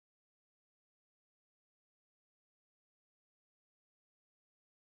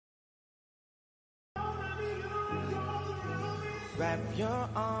Wrap your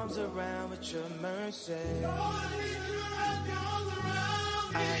arms around with your mercy.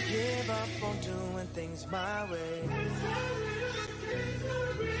 I give up on doing things my way.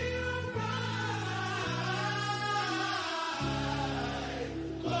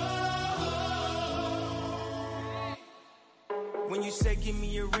 When you say give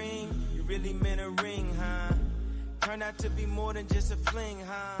me a ring, you really meant a ring, huh? Turned out to be more than just a fling,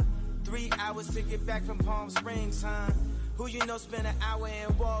 huh? 3 hours to get back from Palm Springs, huh? Who you know spent an hour in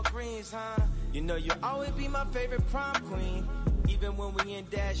Walgreens, huh? You know you'll always be my favorite prom queen. Even when we in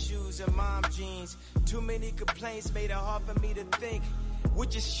dad shoes and mom jeans. Too many complaints made it hard for me to think.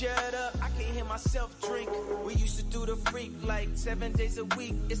 Would you shut up? I can't hear myself drink. We used to do the freak like 7 days a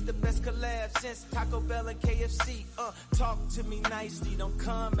week. It's the best collab since Taco Bell and KFC. Talk to me nicely, don't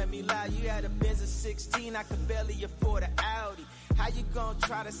come at me loud. You had a Benz of 16, I could barely afford an Audi. How you gonna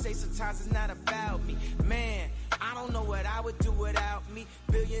try to say sometimes it's not about me? Man, I don't know what I would do without me.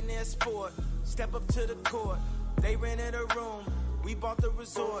 Billionaire sport, step up to the court. They rented a room, we bought the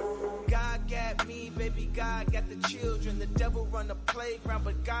resort. God got me, baby, God got the children. The devil run the playground,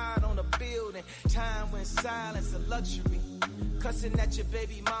 but God on the building. Time when silence a luxury. Cussing at your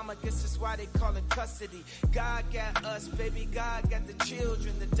baby mama, guess that's why they call it custody. God got us, baby, God got the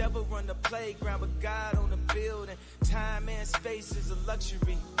children. The devil run the playground, but God on the building. Time and space is a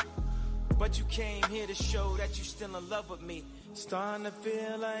luxury. But you came here to show that you still in love with me. Starting to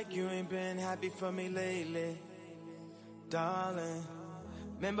feel like you ain't been happy for me lately. Darling,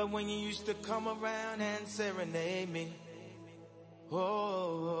 remember when you used to come around and serenade me?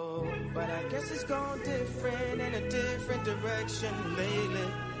 Oh, but I guess it's gone different in a different direction lately.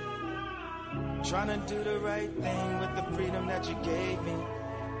 Trying to do the right thing with the freedom that you gave me.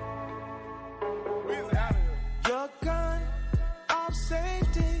 Your gun of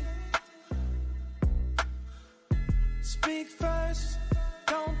safety. Speak first,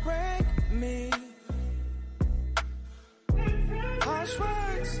 don't break me. Harsh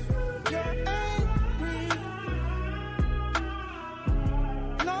words, you're angry.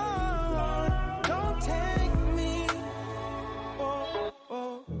 Lord, don't take me. Oh,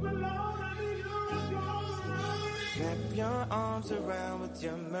 oh. Wrap your arms around with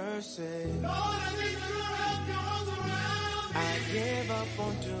your mercy. I give up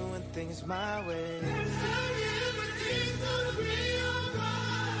on doing things my way.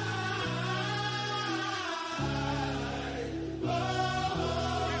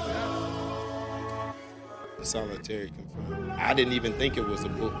 Solitary confinement. I didn't even think it was a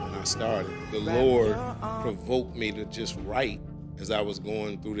book when I started. The Lord provoked me to just write as I was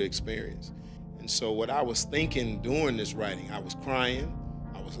going through the experience. And so what I was thinking during this writing, I was crying,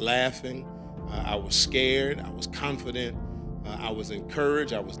 I was laughing, I was scared, I was confident, I was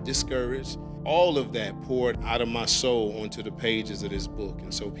encouraged, I was discouraged. All of that poured out of my soul onto the pages of this book.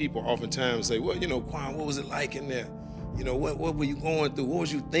 And so people oftentimes say, well, you know, Quan, what was it like in there? You know, what were you going through? What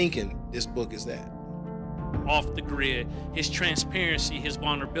was you thinking? This book is that. Off the grid, his transparency, his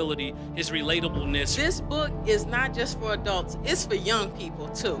vulnerability, his relatableness. This book is not just for adults, it's for young people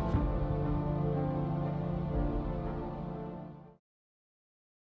too.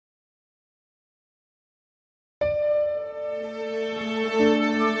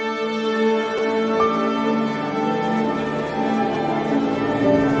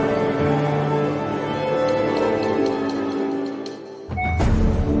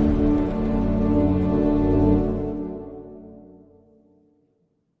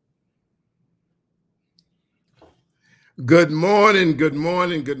 Good morning, good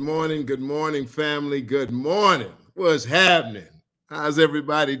morning, good morning, good morning, family. Good morning. What's happening? How's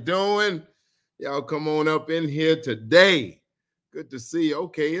everybody doing? Y'all come on up in here today. Good to see you.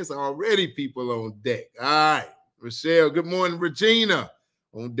 Okay, it's already people on deck. All right. Rochelle, good morning. Regina,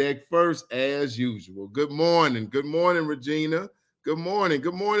 on deck first as usual. Good morning. Good morning, Regina. Good morning.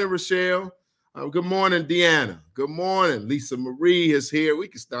 Good morning, Rochelle. Good morning, Deanna. Good morning. Lisa Marie is here. We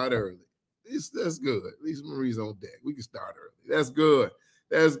can start early. That's good. Lisa Marie's on deck. We can start early. That's good.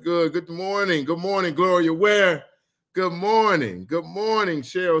 That's good. Good morning. Good morning, Gloria Ware. Good morning. Good morning,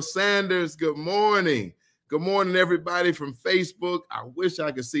 Cheryl Sanders. Good morning. Good morning, everybody from Facebook. I wish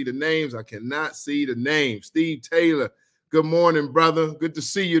I could see the names. I cannot see the names. Steve Taylor. Good morning, brother. Good to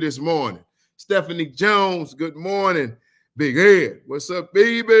see you this morning. Stephanie Jones. Good morning. Big Ed. What's up,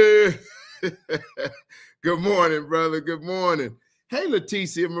 baby? Good morning, brother. Good morning. Hey,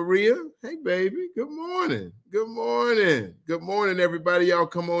 Leticia Maria. Hey, baby. Good morning. Good morning. Good morning, everybody. Y'all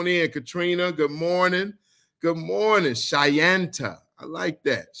come on in. Katrina, good morning. Good morning. Cheyanta. I like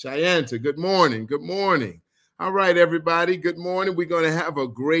that. Cheyanta, good morning. Good morning. All right, everybody. Good morning. We're going to have a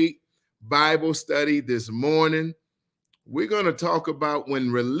great Bible study this morning. we're going to talk about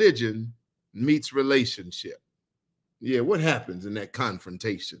when religion meets relationship. Yeah, what happens in that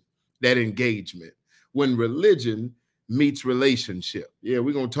confrontation, that engagement, when religion meets relationship? Yeah,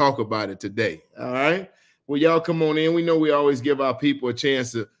 we're going to talk about it today. All right. Well, y'all come on in. We know we always give our people a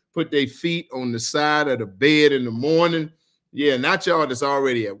chance to put their feet on the side of the bed in the morning. Yeah, not y'all that's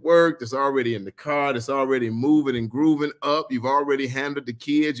already at work, that's already in the car, that's already moving and grooving up. You've already handled the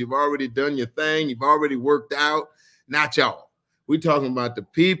kids. You've already done your thing. You've already worked out. Not y'all. We're talking about the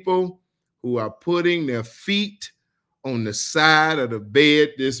people who are putting their feet on the side of the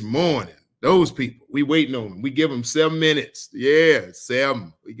bed this morning. Those people, we waiting on them. We give them 7 minutes. Yeah,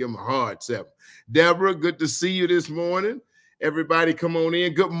 7. We give them a hard 7. Deborah, good to see you this morning. Everybody come on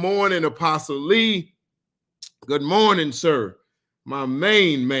in. Good morning, Apostle Lee. Good morning, sir. My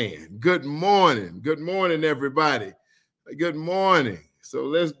main man. Good morning. Good morning, everybody. Good morning. So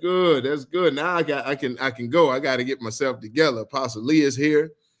that's good. That's good. Now I can go. I got to get myself together. Apostle Lee is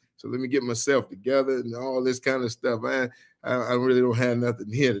here. So let me get myself together and all this kind of stuff. I really don't have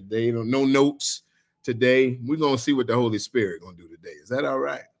nothing here today. No notes today. We're going to see what the Holy Spirit going to do today. Is that all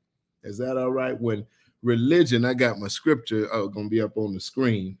right? Is that all right? When religion, I got my scripture going to be up on the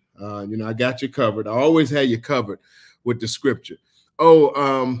screen. I got you covered. I always have you covered with the scripture.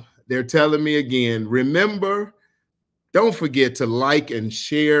 They're telling me again, remember, don't forget to like and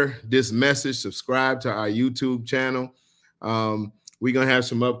share this message. Subscribe to our YouTube channel. We're going to have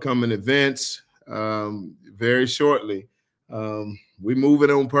some upcoming events very shortly. We're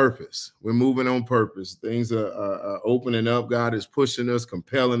moving on purpose. We're moving on purpose. Things are opening up. God is pushing us,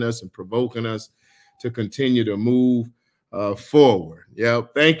 compelling us, and provoking us to continue to move forward. Yeah.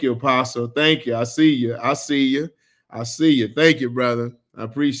 Thank you, Apostle. Thank you. I see you. I see you. I see you. Thank you, brother. I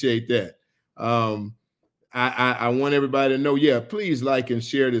appreciate that. I want everybody to know, yeah, please like and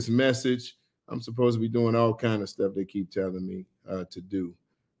share this message. I'm supposed to be doing all kind of stuff they keep telling me to do.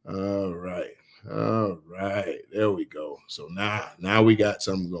 All right. All right. There we go. So now we got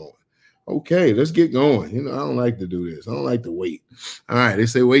something going. Okay, let's get going. I don't like to do this. I don't like to wait. All right. They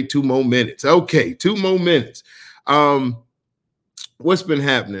say wait 2 more minutes. Okay, 2 more minutes. What's been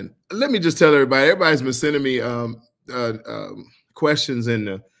happening? Let me just tell everybody. Everybody's been sending me questions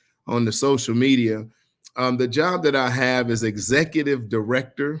on the social media. The job that I have is executive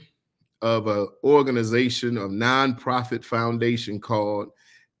director of an organization, of nonprofit foundation called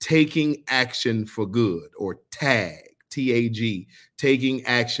Taking Action for Good, or TAG, T-A-G, Taking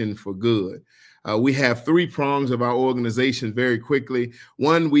Action for Good. We have 3 prongs of our organization very quickly.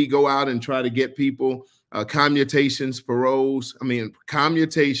 One, we go out and try to get people commutations, pardons,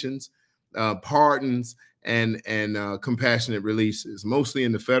 and compassionate releases, mostly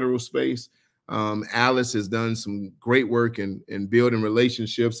in the federal space. Alice has done some great work in building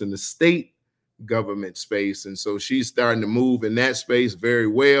relationships in the state government space. And so she's starting to move in that space very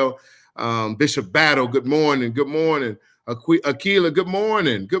well. Bishop Battle, good morning. Good morning. Akila, good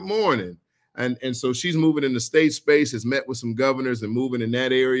morning. Good morning. And so she's moving in the state space, has met with some governors and moving in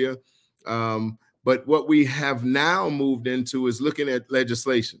that area. But what we have now moved into is looking at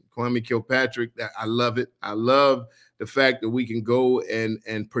legislation. Kwame Kilpatrick, I love it. I love the fact that we can go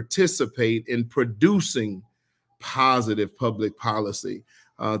and participate in producing positive public policy,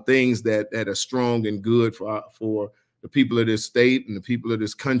 things that are strong and good for the people of this state and the people of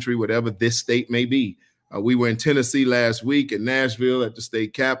this country, whatever this state may be. We were in Tennessee last week in Nashville at the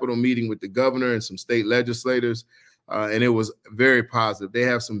state capitol meeting with the governor and some state legislators, and it was very positive. They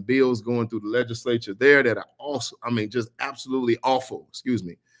have some bills going through the legislature there that are also, just absolutely awful,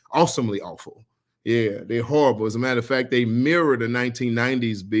 awesomely awful. Yeah, they're horrible. As a matter of fact, they mirror the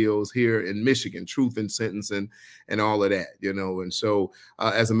 1990s bills here in Michigan, truth in sentencing and all of that, And so,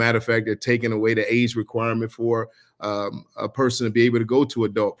 as a matter of fact, they're taking away the age requirement for a person to be able to go to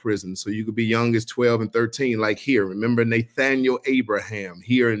adult prison. So you could be young as 12 and 13, like here. Remember Nathaniel Abraham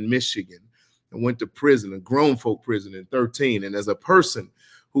here in Michigan and went to prison, a grown folk prison in 13. And as a person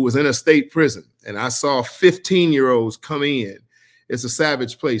who was in a state prison, and I saw 15-year-olds come in, it's a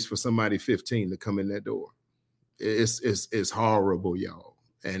savage place for somebody 15 to come in that door. It's horrible, y'all.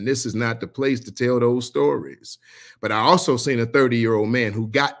 And this is not the place to tell those stories. But I also seen a 30-year-old man who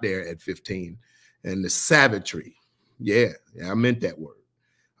got there at 15, and the savagery, yeah, I meant that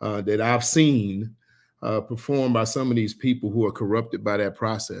word, that I've seen performed by some of these people who are corrupted by that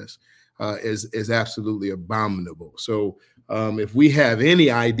process is absolutely abominable. So if we have any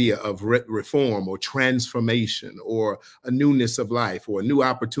idea of reform or transformation or a newness of life or a new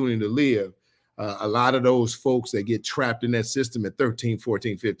opportunity to live, a lot of those folks that get trapped in that system at 13,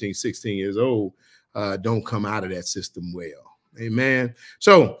 14, 15, 16 years old don't come out of that system well. Amen.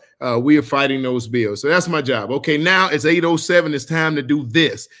 So we are fighting those bills. So that's my job. Okay, now it's 8:07. It's time to do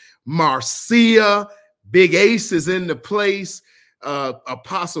this. Marcia, Big Ace is in the place.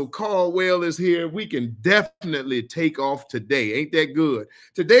 Apostle Caldwell is here. We can definitely take off today. Ain't that good?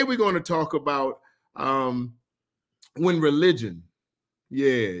 Today we're going to talk about when religion.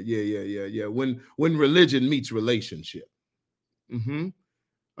 Yeah. When religion meets relationship. The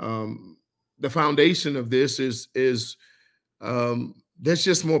foundation of this is there's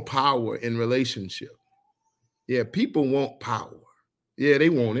just more power in relationship. Yeah, people want power. Yeah, they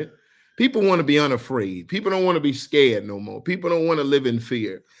want it. People want to be unafraid. People don't want to be scared no more. People don't want to live in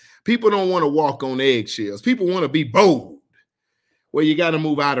fear. People don't want to walk on eggshells. People want to be bold. Well, you got to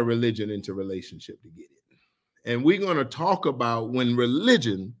move out of religion into relationship to get it. And we're going to talk about when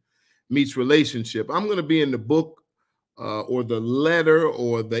religion meets relationship. I'm going to be in the book or the letter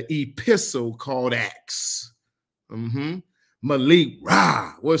or the epistle called Acts. Malik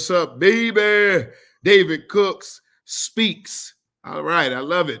Ra, what's up, baby? David Cooks speaks. All right, I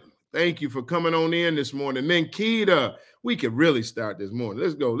love it. Thank you for coming on in this morning. Menkita, we could really start this morning.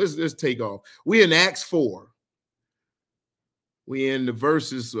 Let's go. Let's take off. We're in Acts 4. We in the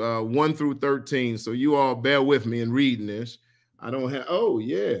verses 1 through 13. So you all bear with me in reading this. I don't have, oh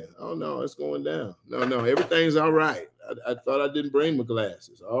yeah. Oh no, it's going down. No, everything's all right. I thought I didn't bring my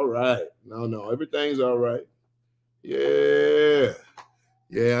glasses. All right. No, everything's all right. Yeah,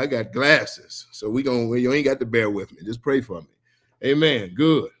 I got glasses. So you ain't got to bear with me. Just pray for me. Amen.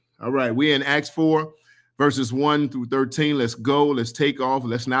 Good. All right. We're in Acts 4, verses 1 through 13. Let's go. Let's take off.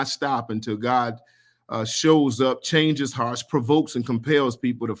 Let's not stop until God shows up, changes hearts, provokes and compels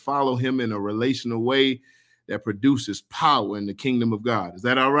people to follow him in a relational way that produces power in the kingdom of God. Is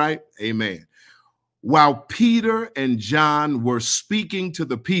that all right? Amen. While Peter and John were speaking to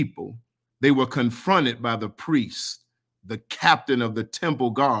the people, they were confronted by the priest, the captain of the temple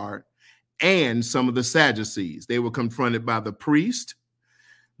guard, and some of the Sadducees. They were confronted by the priest,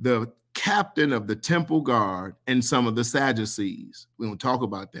 the captain of the temple guard, and some of the Sadducees. We won't talk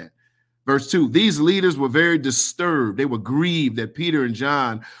about that. Verse 2, these leaders were very disturbed. They were grieved that Peter and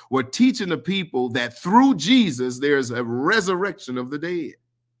John were teaching the people that through Jesus, there's a resurrection of the dead.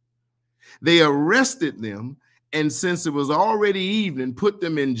 They arrested them, and since it was already evening, put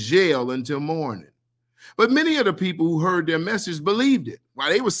them in jail until morning. But many of the people who heard their message believed it. While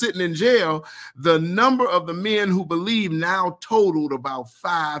they were sitting in jail, the number of the men who believed now totaled about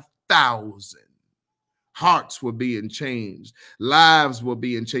 5,000. Hearts were being changed. Lives were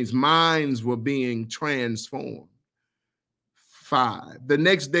being changed. Minds were being transformed. 5. The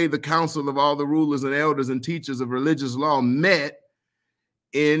next day, the council of all the rulers and elders and teachers of religious law met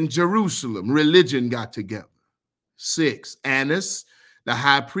in Jerusalem. Religion got together. 6. Annas, the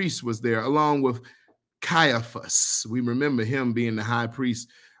high priest, was there, along with Caiaphas. We remember him being the high priest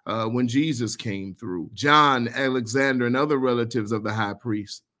when Jesus came through. John, Alexander, and other relatives of the high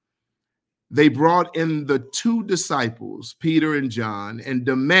priest. They brought in the 2 disciples, Peter and John, and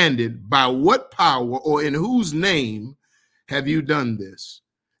demanded, by what power or in whose name have you done this?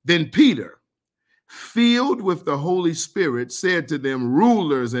 Then Peter, filled with the Holy Spirit, said to them,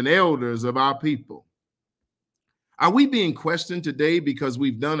 rulers and elders of our people, are we being questioned today because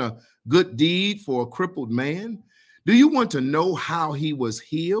we've done a good deed for a crippled man? Do you want to know how he was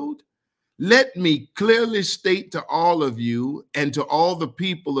healed? Let me clearly state to all of you and to all the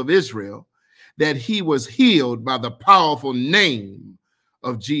people of Israel that he was healed by the powerful name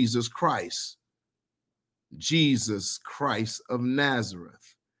of Jesus Christ. Jesus Christ of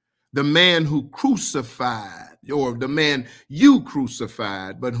Nazareth, the man who crucified, or the man you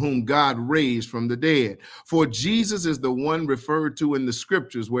crucified, but whom God raised from the dead. For Jesus is the one referred to in the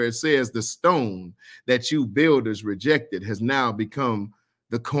scriptures where it says the stone that you builders rejected has now become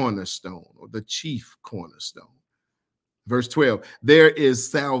the cornerstone, or the chief cornerstone. Verse 12, there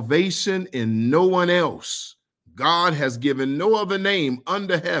is salvation in no one else. God has given no other name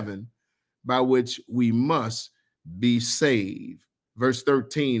under heaven by which we must be saved. Verse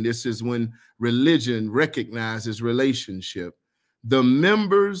 13, this is when religion recognizes relationship. The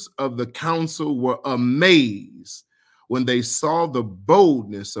members of the council were amazed when they saw the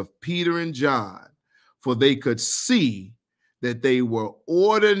boldness of Peter and John, for they could see that they were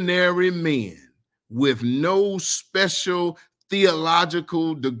ordinary men with no special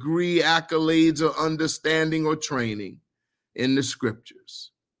theological degree, accolades, or understanding or training in the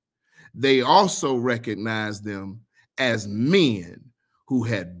scriptures. They also recognized them as men who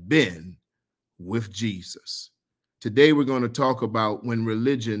had been with Jesus. Today, we're going to talk about when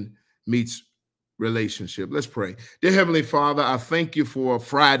religion meets relationship. Let's pray. Dear Heavenly Father, I thank you for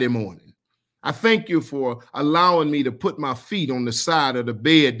Friday morning. I thank you for allowing me to put my feet on the side of the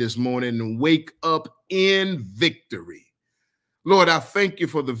bed this morning and wake up in victory. Lord, I thank you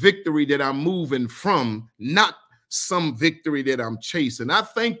for the victory that I'm moving from, not some victory that I'm chasing. I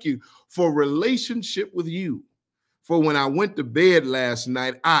thank you for relationship with you. For when I went to bed last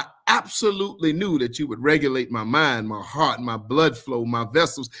night, I absolutely knew that you would regulate my mind, my heart, my blood flow, my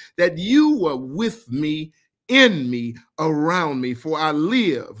vessels, that you were with me, in me, around me, for I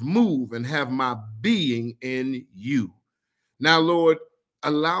live, move, and have my being in you. Now, Lord,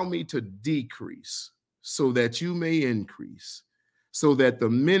 allow me to decrease so that you may increase, so that the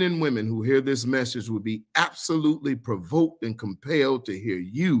men and women who hear this message will be absolutely provoked and compelled to hear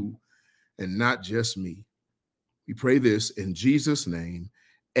you and not just me. We pray this in Jesus' name.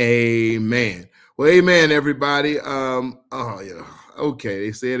 Amen. Well, amen, everybody. Okay,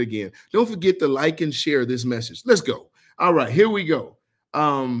 they say it again. Don't forget to like and share this message. Let's go. All right, here we go.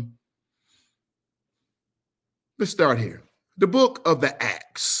 Let's start here. The book of the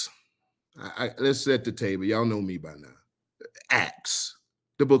Acts. Let's set the table. Y'all know me by now. Acts,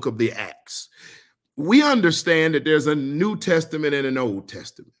 the book of the Acts. We understand that there's a New Testament and an Old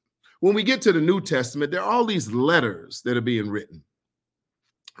Testament. When we get to the New Testament, there are all these letters that are being written,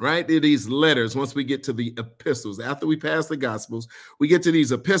 right? There are these letters. Once we get to the epistles, after we pass the Gospels, we get to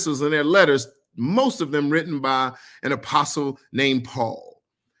these epistles, and they're letters, most of them written by an apostle named Paul.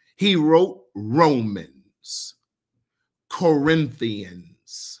 He wrote Romans,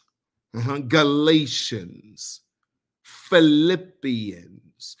 Corinthians, Galatians,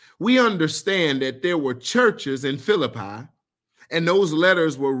 Philippians. We understand that there were churches in Philippi, and those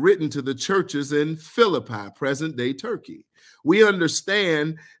letters were written to the churches in Philippi, present-day Turkey. We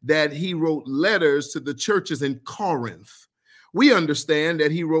understand that he wrote letters to the churches in Corinth. We understand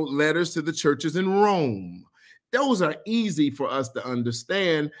that he wrote letters to the churches in Rome. Those are easy for us to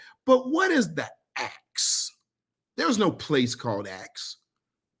understand, but what is the Acts? There's no place called Acts.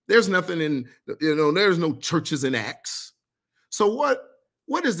 There's nothing in, there's no churches in Acts. So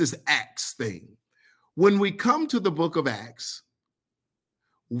what is this Acts thing? When we come to the book of Acts,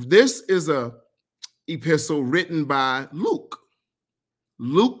 this is a epistle written by Luke.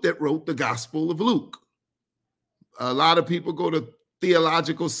 Luke that wrote the Gospel of Luke. A lot of people go to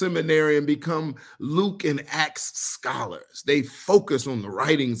theological seminary and become Luke and Acts scholars. They focus on the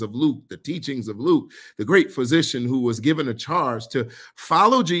writings of Luke, the teachings of Luke, the great physician who was given a charge to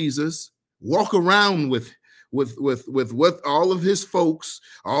follow Jesus, walk around with all of his folks,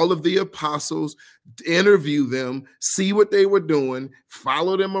 all of the apostles, interview them, see what they were doing,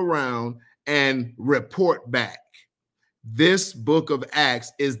 follow them around, and report back. This book of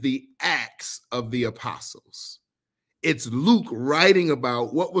Acts is the Acts of the apostles. It's Luke writing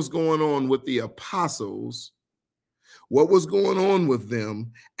about what was going on with the apostles, what was going on with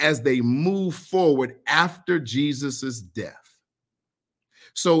them as they move forward after Jesus's death.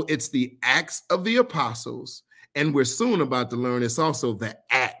 So it's the Acts of the apostles, and we're soon about to learn it's also the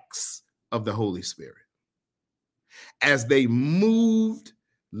Acts of the Holy Spirit. As they moved,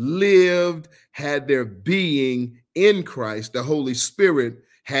 lived, had their being in Christ, the Holy Spirit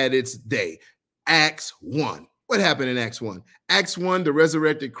had its day. Acts 1. What happened in Acts 1? Acts 1, the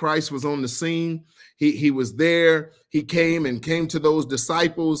resurrected Christ was on the scene. He was there. He came to those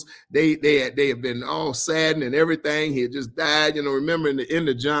disciples. They had been all saddened and everything. He had just died. Remember in the end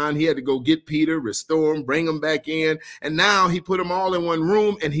of John, he had to go get Peter, restore him, bring him back in. And now he put them all in one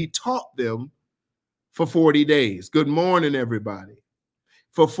room and he taught them for 40 days. Good morning, everybody.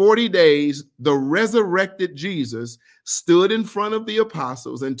 For 40 days, the resurrected Jesus stood in front of the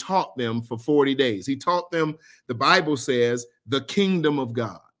apostles and taught them for 40 days. He taught them, the Bible says, the kingdom of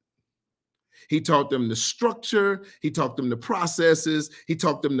God. He taught them the structure. He taught them the processes. He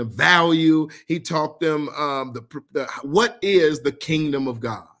taught them the value. He taught them what is the kingdom of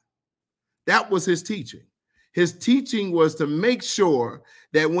God. That was his teaching. His teaching was to make sure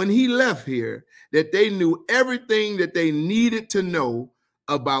that when he left here, that they knew everything that they needed to know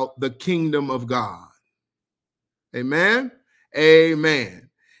about the kingdom of God. Amen? Amen.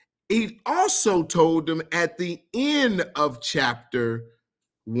 He also told them at the end of chapter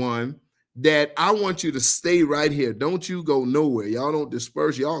 1 that I want you to stay right here. Don't you go nowhere. Y'all don't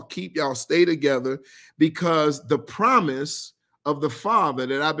disperse. Y'all stay together, because the promise of the Father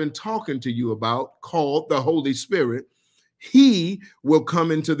that I've been talking to you about, called the Holy Spirit, he will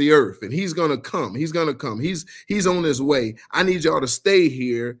come into the earth, and he's going to come. He's going to come. He's on his way. I need y'all to stay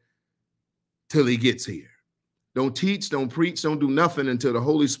here till he gets here. Don't teach, don't preach, don't do nothing until the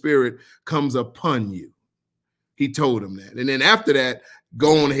Holy Spirit comes upon you. He told him that. And then after that,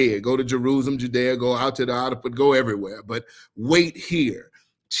 go on ahead, go to Jerusalem, Judea, go out to the Odyssey, go everywhere, but wait here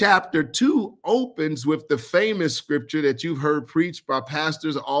chapter 2 opens with the famous scripture that you've heard preached by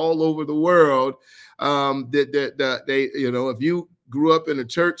pastors all over the world. That they, you know, if you grew up in a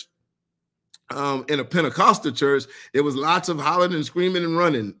church, in a Pentecostal church, there was lots of hollering and screaming and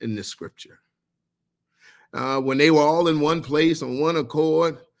running in this scripture. When they were all in one place on one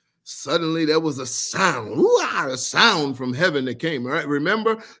accord, suddenly there was a sound, a sound from heaven that came. Right?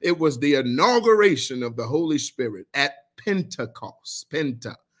 Remember, it was the inauguration of the Holy Spirit at Pentecost.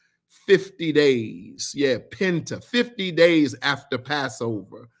 50 days. Yeah, 50 days after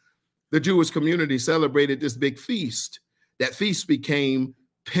Passover. The Jewish community celebrated this big feast. That feast became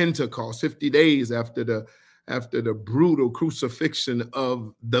Pentecost, 50 days after the brutal crucifixion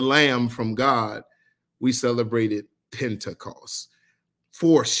of the Lamb from God. We celebrated Pentecost,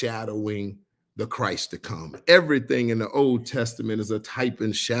 foreshadowing the Christ to come. Everything in the Old Testament is a type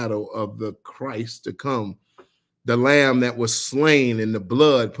and shadow of the Christ to come. The lamb that was slain and the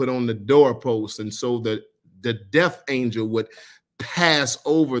blood put on the doorpost, and so that the death angel would pass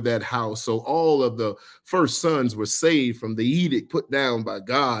over that house. So all of the first sons were saved from the edict put down by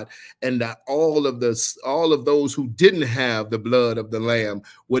God, and that all of those who didn't have the blood of the lamb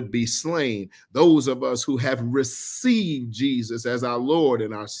would be slain. Those of us who have received Jesus as our Lord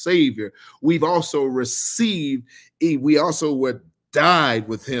and our Savior, we also were died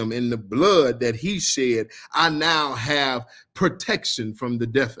with him in the blood that he shed. I now have protection from the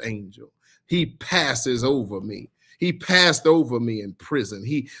death angel. He passes over me. He passed over me in prison.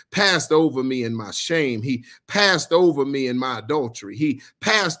 He passed over me in my shame. He passed over me in my adultery. He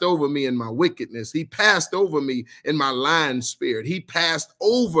passed over me in my wickedness. He passed over me in my lying spirit. He passed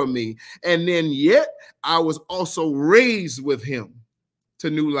over me. And then yet I was also raised with him to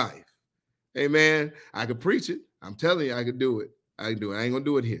new life. Amen. I could preach it. I'm telling you, I could do it. I can do it. I ain't gonna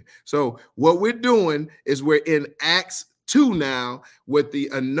do it here. So what we're doing is we're in Acts 2 now with the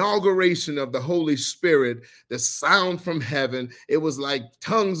inauguration of the Holy Spirit, the sound from heaven. It was like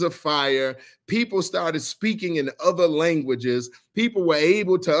tongues of fire. People started speaking in other languages. People were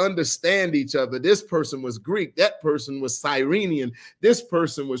able to understand each other. This person was Greek. That person was Cyrenian. This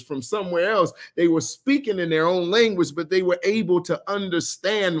person was from somewhere else. They were speaking in their own language, but they were able to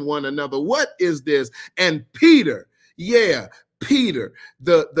understand one another. What is this? And Peter, Peter,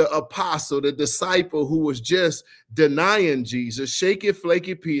 the apostle, the disciple who was just denying Jesus, shaky,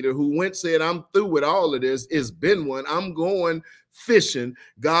 flaky Peter, who said, I'm through with all of this. It's been one. I'm going fishing.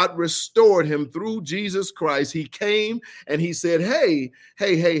 God restored him through Jesus Christ. He came and he said, hey,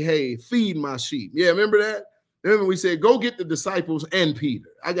 feed my sheep. Yeah, remember that? Remember we said, go get the disciples and Peter.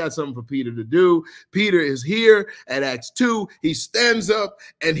 I got something for Peter to do. Peter is here at Acts 2. He stands up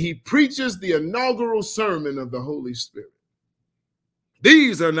and he preaches the inaugural sermon of the Holy Spirit.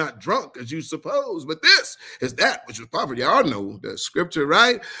 These are not drunk as you suppose, but this is that which was prophet. Y'all know the scripture,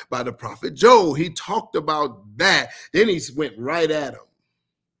 right? By the prophet Joel. He talked about that. Then he went right at him.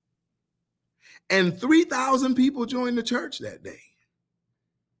 And 3,000 people joined the church that day.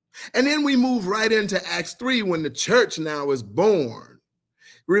 And then we move right into Acts 3 when the church now is born.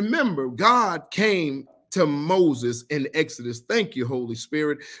 Remember, God came to Moses in Exodus. Thank you, Holy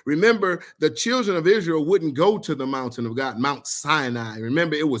Spirit. Remember, the children of Israel wouldn't go to the mountain of God, Mount Sinai.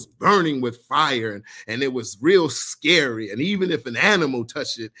 Remember, it was burning with fire and it was real scary. And even if an animal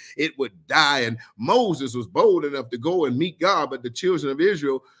touched it, it would die. And Moses was bold enough to go and meet God, but the children of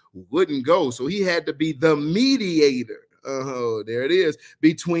Israel wouldn't go. So he had to be the mediator. Oh, there it is,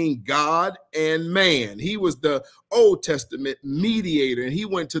 between God and man. He was the Old Testament mediator, and he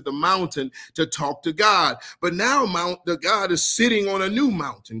went to the mountain to talk to God. But now God is sitting on a new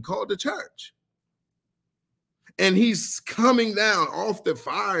mountain called the church. And he's coming down off the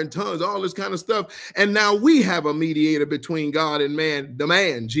fire and tongues, all this kind of stuff. And now we have a mediator between God and man, the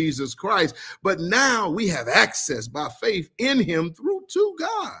man, Jesus Christ. But now we have access by faith in him through to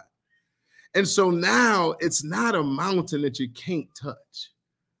God. And so now it's not a mountain that you can't touch.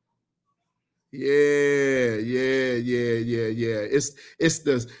 Yeah. It's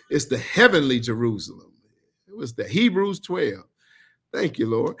the heavenly Jerusalem. It was the Hebrews 12. Thank you,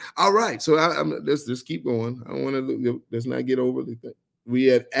 Lord. All right. So let's just keep going. I don't want to, let's not get overly thick. We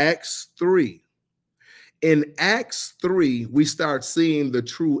had Acts 3. In Acts 3, we start seeing the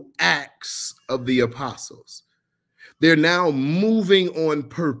true acts of the apostles. They're now moving on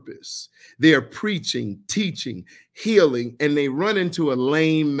purpose. They're preaching, teaching, healing, and they run into a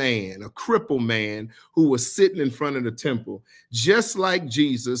lame man, a crippled man who was sitting in front of the temple. Just like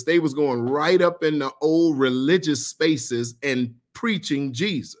Jesus, they was going right up in the old religious spaces and preaching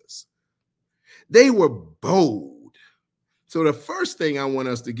Jesus. They were bold. So the first thing I want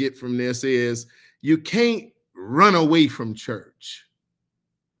us to get from this is you can't run away from church.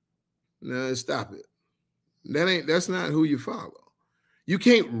 No, stop it. That's not who you follow. You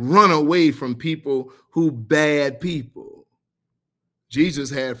can't run away from people who bad people. Jesus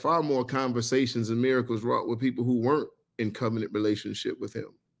had far more conversations and miracles wrought with people who weren't in covenant relationship with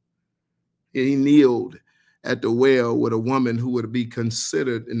him. He kneeled at the well with a woman who would be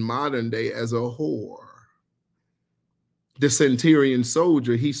considered in modern day as a whore. The centurion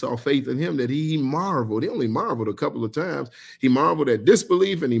soldier, he saw faith in him that he marveled. He only marveled a couple of times. He marveled at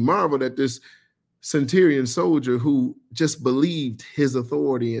disbelief, and he marveled at this centurion soldier who just believed his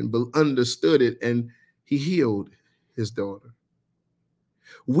authority and understood it, and he healed his daughter.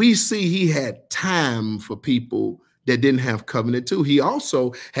 We see he had time for people that didn't have covenant too. He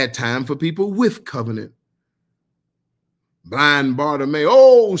also had time for people with covenant. Blind Bartimaeus,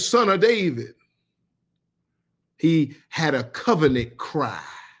 oh, son of David. He had a covenant cry.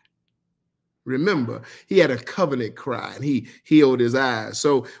 Remember, he had a covenant cry and he healed his eyes.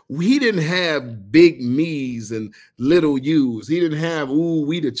 So he didn't have big me's and little you's. He didn't have, ooh,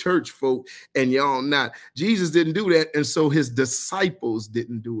 we the church folk and y'all not. Jesus didn't do that. And so his disciples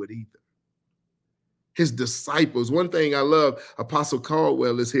didn't do it either. His disciples. One thing I love, Apostle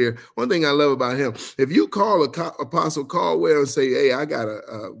Caldwell is here. One thing I love about him, if you call Apostle Caldwell and say, hey, I got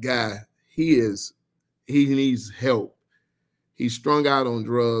a guy, he needs help. He's strung out on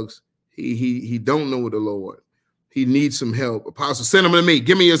drugs. He don't know the Lord. He needs some help. Apostle, send him to me.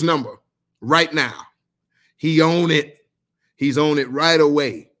 Give me his number right now. He own it. He's on it right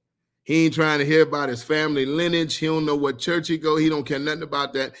away. He ain't trying to hear about his family lineage. He don't know what church he go. He don't care nothing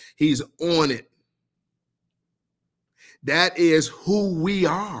about that. He's on it. That is who we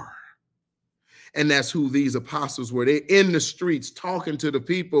are. And that's who these apostles were. They're in the streets talking to the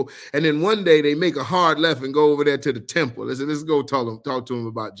people. And then one day they make a hard left and go over there to the temple. Let's go talk to them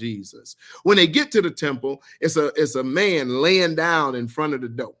about Jesus. When they get to the temple, it's a man laying down in front of the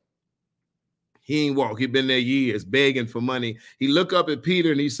door. He ain't walk. He been there years begging for money. He look up at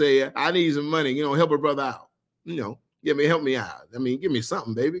Peter and he say, I need some money. Help a brother out. Help me out. Give me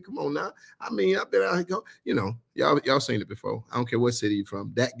something, baby. Come on now. I've been out here. Y'all seen it before. I don't care what city you're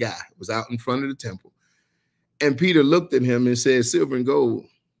from. That guy was out in front of the temple. And Peter looked at him and said, silver and gold,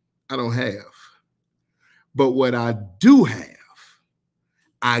 I don't have. But what I do have,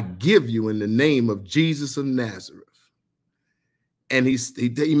 I give you in the name of Jesus of Nazareth. And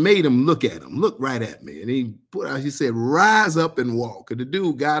he made him look at him. Look right at me. And he said, rise up and walk. And the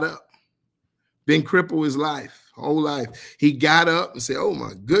dude got up. Been crippled his whole life. He got up and said, oh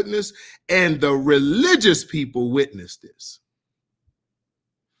my goodness. And the religious people witnessed this.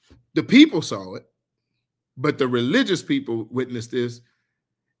 The people saw it, but the religious people witnessed this.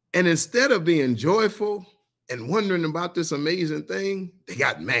 And instead of being joyful and wondering about this amazing thing, they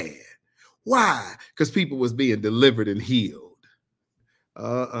got mad. Why? Because people was being delivered and healed.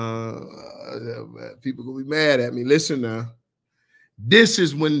 People gonna be mad at me. Listen now. This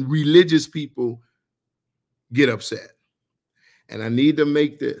is when religious people get upset. And I need to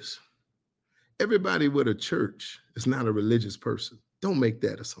make this. Everybody with a church is not a religious person. Don't make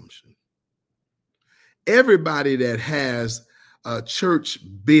that assumption. Everybody that has a church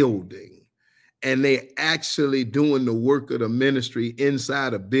building and they actually doing the work of the ministry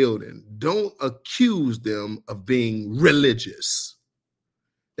inside a building, don't accuse them of being religious.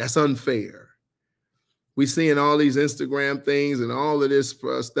 That's unfair. We seeing all these Instagram things and all of this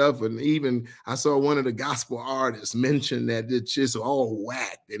stuff. And even I saw one of the gospel artists mention that it's just all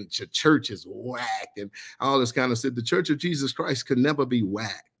whacked and the church is whacked and all this kind of stuff. The Church of Jesus Christ could never be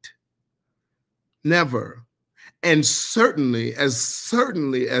whacked. Never. And certainly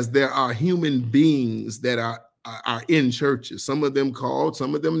as there are human beings that are in churches, some of them called,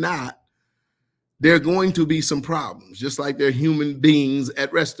 some of them not, there are going to be some problems, just like there are human beings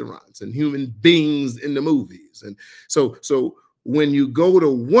at restaurants and human beings in the movies. And so when you go to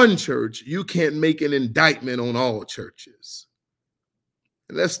one church, you can't make an indictment on all churches.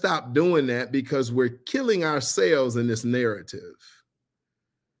 And let's stop doing that because we're killing ourselves in this narrative.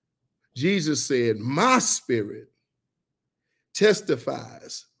 Jesus said, my spirit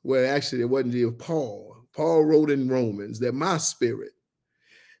testifies. Well, actually, it wasn't just Paul. Paul wrote in Romans that my spirit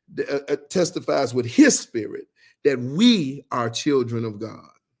testifies with his spirit that we are children of God.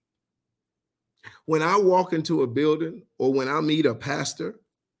 When I walk into a building or when I meet a pastor,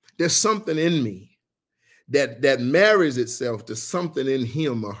 there's something in me that marries itself to something in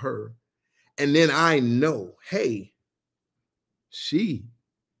him or her. And then I know, hey, she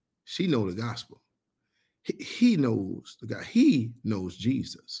knows the gospel. He knows the God. He knows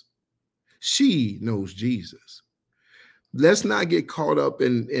Jesus. She knows Jesus. Let's not get caught up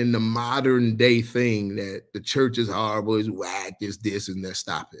in the modern day thing that the church is horrible, is whack, is this and that.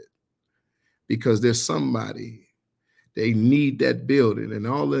 Stop it. because there's somebody, they need that building, and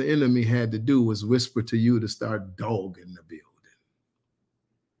all the enemy had to do was whisper to you to start dogging the building.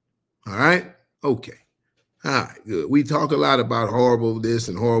 All right? Okay. All right, good. We talk a lot about horrible this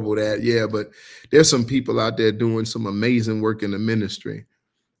and horrible that. Yeah, but there's some people out there doing some amazing work in the ministry.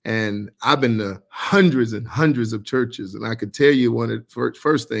 And I've been to hundreds and hundreds of churches. And I could tell you one of the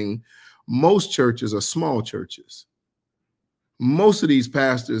first thing, most churches are small churches. Most of these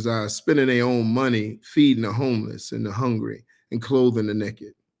pastors are spending their own money feeding the homeless and the hungry and clothing the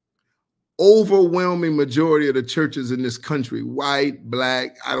naked. Overwhelming majority of the churches in this country, white,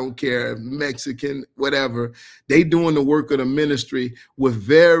 black, I don't care, Mexican, whatever, they doing the work of the ministry with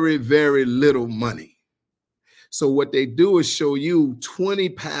very, very little money. So what they do is show you 20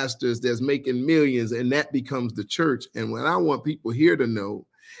 pastors that's making millions, and that becomes the church. And what I want people here to know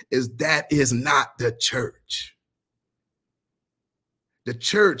is that is not the church. The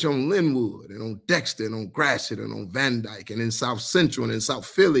church on Linwood and on Dexter and on Gratiot and on Van Dyke and in South Central and in South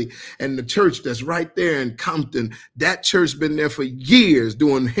Philly, and the church that's right there in Compton, that church been there for years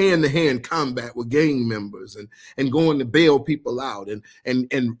doing hand-to-hand combat with gang members and going to bail people out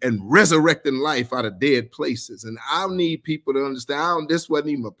and resurrecting life out of dead places. And I need people to understand, this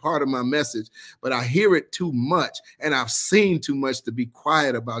wasn't even a part of my message, but I hear it too much and I've seen too much to be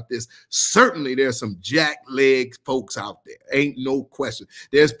quiet about this. Certainly there's some jack-leg folks out there, ain't no question.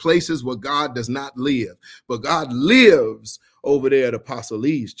 There's places where God does not live, but God lives over there at Apostle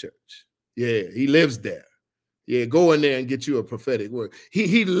Lee's church. Yeah, he lives there. Yeah, go in there and get you a prophetic word.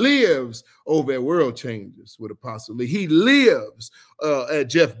 He lives over at World Changers with Apostle Lee. He lives at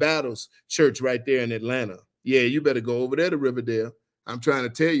Jeff Battle's church right there in Atlanta. Yeah, you better go over there to Riverdale. I'm trying to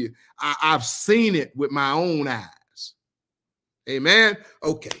tell you, I've seen it with my own eyes. Amen.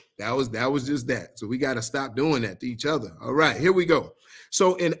 Okay, that was just that. So we got to stop doing that to each other. All right, here we go.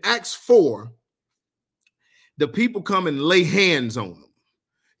 So in Acts 4, the people come and lay hands on them.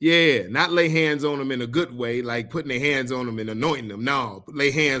 Yeah, not lay hands on them in a good way, like putting their hands on them and anointing them. No, lay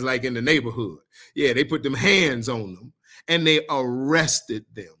hands like in the neighborhood. Yeah, they put them hands on them and they arrested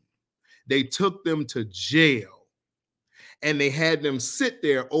them. They took them to jail and they had them sit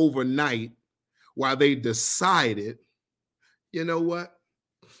there overnight while they decided, you know what?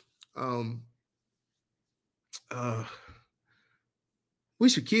 We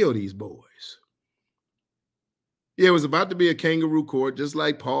should kill these boys. Yeah, it was about to be a kangaroo court, just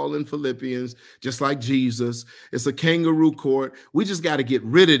like Paul in Philippians, just like Jesus. It's a kangaroo court. We just got to get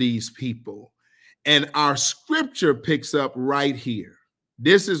rid of these people. And our scripture picks up right here.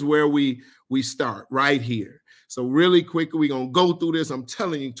 This is where we start, right here. So really quickly, we're going to go through this. I'm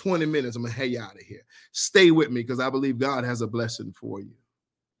telling you, 20 minutes, I'm going to head you out of here. Stay with me because I believe God has a blessing for you.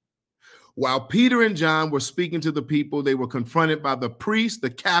 While Peter and John were speaking to the people, they were confronted by the priest, the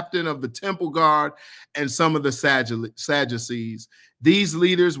captain of the temple guard, and some of the Sadducees. These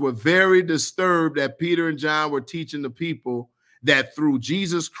leaders were very disturbed that Peter and John were teaching the people that through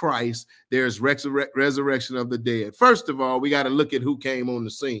Jesus Christ, there's resurrection of the dead. First of all, we got to look at who came on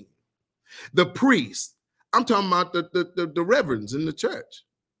the scene. The priest, I'm talking about the reverends in the church.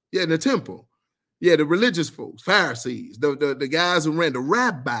 Yeah, in the temple. Yeah, the religious folks, Pharisees, the guys who ran, the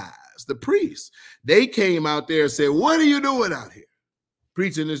rabbis, the priests. They came out there and said, what are you doing out here?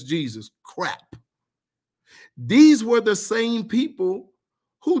 Preaching this Jesus crap. These were the same people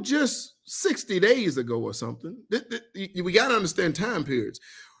who just 60 days ago or something, we got to understand time periods.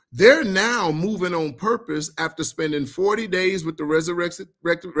 They're now moving on purpose after spending 40 days with the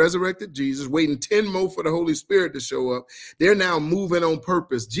resurrected Jesus, waiting 10 more for the Holy Spirit to show up. They're now moving on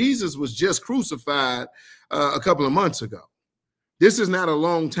purpose. Jesus was just crucified a couple of months ago. This is not a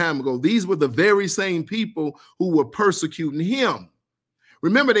long time ago. These were the very same people who were persecuting him.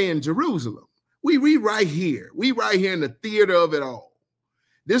 Remember, they're in Jerusalem. We right here. We right here in the theater of it all.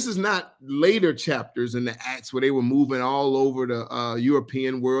 This is not later chapters in the Acts where they were moving all over the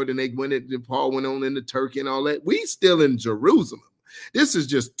European world and Paul went on into Turkey and all that. We still in Jerusalem. This is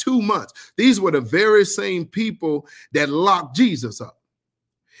just 2 months. These were the very same people that locked Jesus up.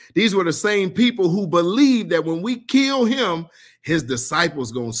 These were the same people who believed that when we kill him, his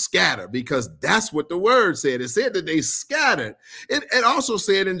disciples going to scatter, because that's what the word said. It said that they scattered. It also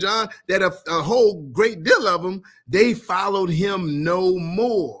said in John that a whole great deal of them, they followed him no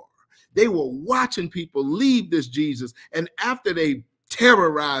more. They were watching people leave this Jesus. And after they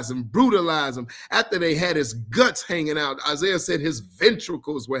terrorize him, brutalize him. After they had his guts hanging out, Isaiah said his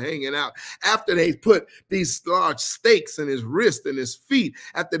ventricles were hanging out. After they put these large stakes in his wrist and his feet,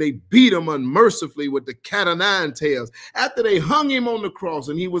 after they beat him unmercifully with the cat o' nine tails, after they hung him on the cross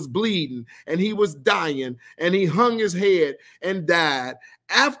and he was bleeding and he was dying and he hung his head and died.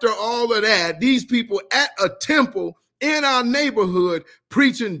 After all of that, these people at a temple in our neighborhood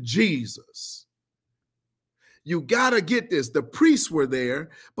preaching Jesus. You got to get this. The priests were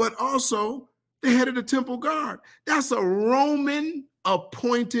there, but also the head of the temple guard. That's a Roman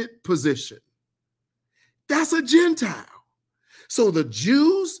appointed position. That's a Gentile. So the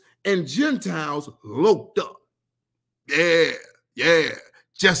Jews and Gentiles loped up. Yeah,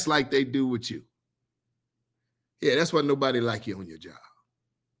 just like they do with you. Yeah, that's why nobody like you on your job.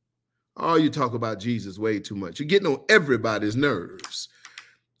 Oh, you talk about Jesus way too much. You're getting on everybody's nerves.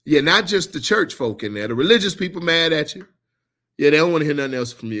 Yeah, not just the church folk in there. The religious people mad at you. Yeah, they don't want to hear nothing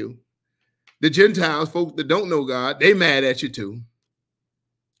else from you. The Gentiles, folk that don't know God, they mad at you too.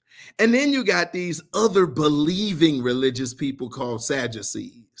 And then you got these other believing religious people called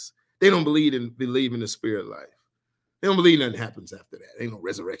Sadducees. They don't believe in the spirit life. They don't believe nothing happens after that. Ain't no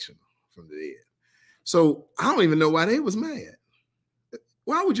resurrection from the dead. So I don't even know why they was mad.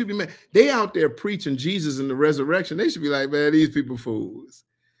 Why would you be mad? They out there preaching Jesus and the resurrection. They should be like, man, these people fools.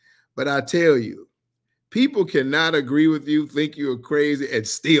 But I tell you, people cannot agree with you, think you're crazy, and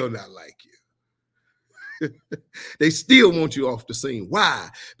still not like you. They still want you off the scene. Why?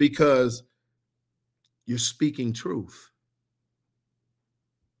 Because you're speaking truth.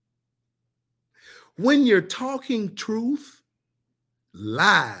 When you're talking truth,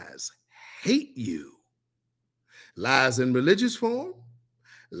 lies hate you. Lies in religious form,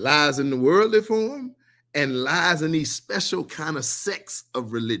 lies in the worldly form, and lies in these special kind of sects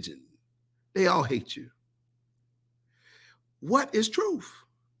of religion. They all hate you. What is truth?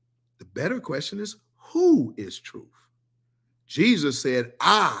 The better question is, who is truth? Jesus said,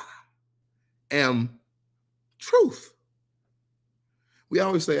 I am truth. We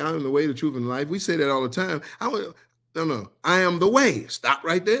always say, I am the way, the truth, and life. We say that all the time. No, I am the way. Stop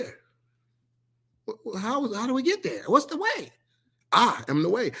right there. How do we get there? What's the way? I am the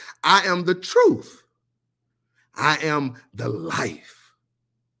way. I am the truth. I am the life.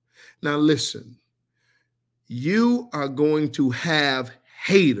 Now listen, you are going to have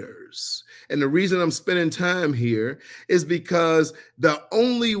haters. And the reason I'm spending time here is because the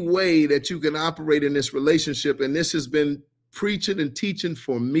only way that you can operate in this relationship, and this has been preaching and teaching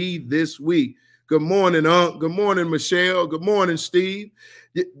for me this week. Good morning, Unc. Good morning, Michelle. Good morning, Steve.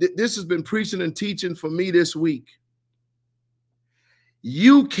 This has been preaching and teaching for me this week.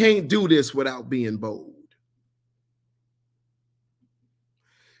 You can't do this without being bold.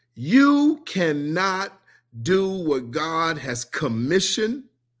 You cannot do what God has commissioned,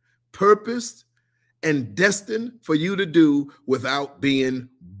 purposed, and destined for you to do without being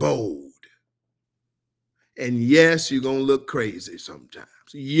bold. And yes, you're going to look crazy sometimes.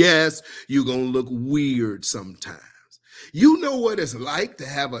 Yes, you're going to look weird sometimes. You know what it's like to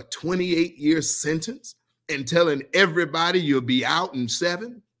have a 28-year sentence and telling everybody you'll be out in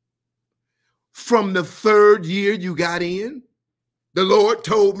 7? From the 3rd year you got in, the Lord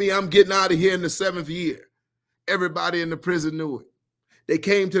told me I'm getting out of here in the 7th year. Everybody in the prison knew it. They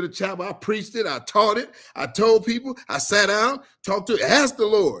came to the chapel. I preached it. I taught it. I told people. I sat down, talked to, asked the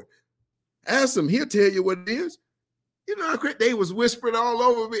Lord. Ask him. He'll tell you what it is. You know, they was whispering all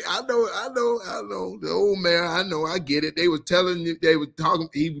over me. I know. The old man, I know, I get it. They was telling you, they was talking,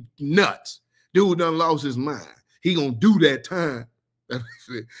 he was nuts. Dude done lost his mind. He gonna do that time.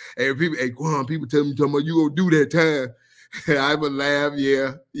 Hey, people tell me, you gonna do that time. I would laugh,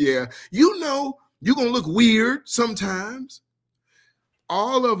 yeah. You know, you're gonna look weird sometimes.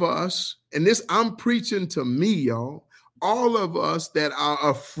 All of us, and this I'm preaching to me, y'all, all of us that are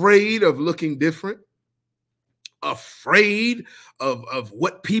afraid of looking different, afraid of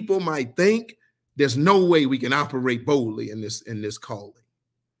what people might think, there's no way we can operate boldly in this calling.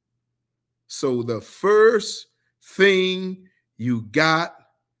 So the first thing you got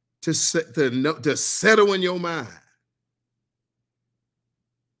to settle in your mind,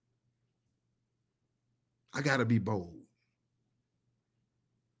 I got to be bold.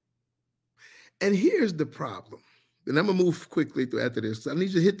 And here's the problem. And I'm going to move quickly through after this. I need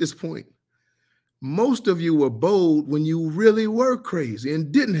you to hit this point. Most of you were bold when you really were crazy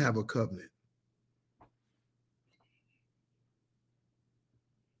and didn't have a covenant.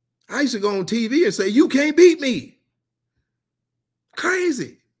 I used to go on TV and say, you can't beat me.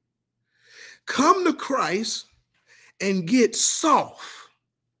 Crazy. Come to Christ and get soft.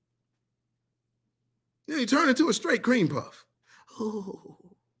 You turn into a straight cream puff. Oh,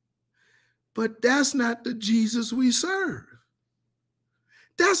 but that's not the Jesus we serve.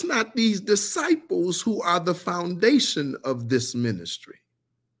 That's not these disciples who are the foundation of this ministry.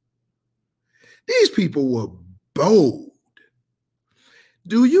 These people were bold.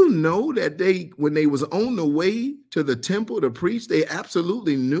 Do you know that when they was on the way to the temple to preach, they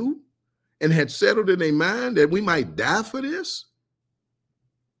absolutely knew and had settled in their mind that we might die for this?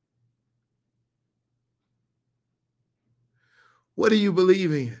 What do you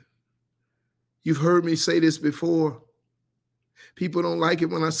believe in? You've heard me say this before. People don't like it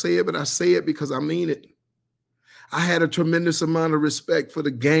when I say it, but I say it because I mean it. I had a tremendous amount of respect for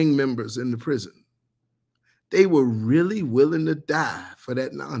the gang members in the prison. They were really willing to die for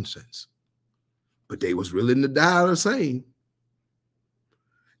that nonsense, but they was willing to die the same.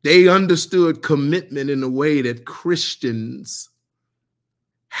 They understood commitment in a way that Christians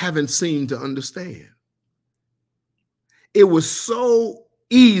haven't seemed to understand. It was so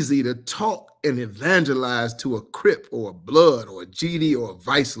easy to talk and evangelize to a Crip or a Blood or a GD or a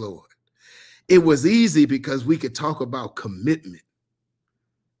Vice Lord. It was easy because we could talk about commitment.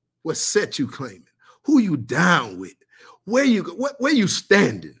 What set you claiming? Who you down with? Where you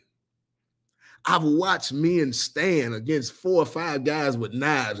standing? I've watched men stand against 4 or 5 guys with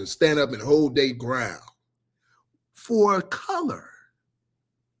knives and stand up and hold their ground for a color,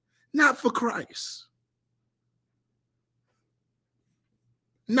 not for Christ.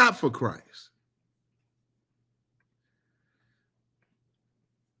 Not for Christ.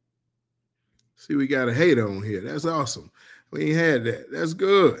 See, we got a hater on here. That's awesome. We ain't had that. That's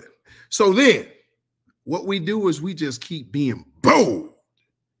good. So then, what we do is we just keep being bold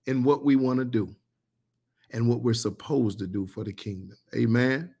in what we want to do and what we're supposed to do for the kingdom.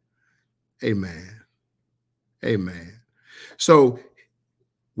 Amen. Amen. Amen. So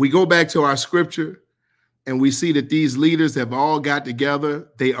we go back to our scripture and we see that these leaders have all got together.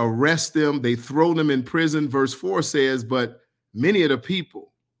 They arrest them. They throw them in prison. Verse 4 says, but many of the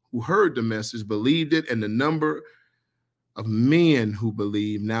people who heard the message believed it, and the number of men who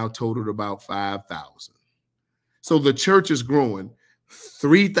believed now totaled about 5,000. So the church is growing.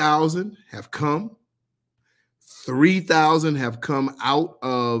 3,000 have come. 3,000 have come out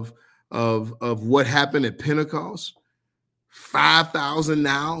of what happened at Pentecost. 5,000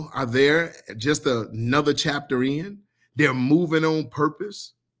 now are there, just another chapter in. They're moving on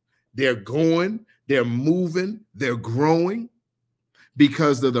purpose. They're going, they're moving, they're growing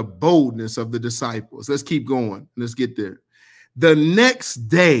because of the boldness of the disciples. Let's keep going. Let's get there. The next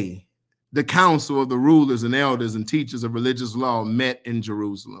day, the council of the rulers and elders and teachers of religious law met in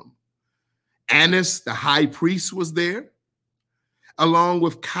Jerusalem. Annas, the high priest, was there, along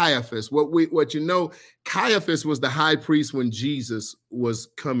with Caiaphas. What you know, Caiaphas was the high priest when Jesus was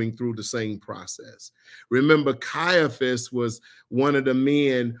coming through the same process. Remember, Caiaphas was one of the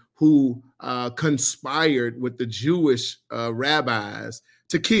men who conspired with the Jewish rabbis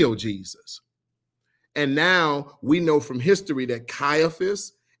to kill Jesus. And now we know from history that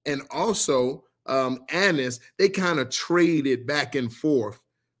Caiaphas and also Annas, they kind of traded back and forth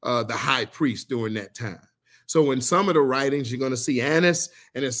the high priest during that time. So in some of the writings, you're going to see Annas,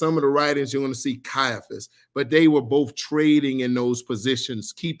 and in some of the writings, you're going to see Caiaphas. But they were both trading in those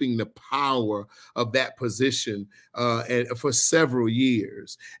positions, keeping the power of that position and for several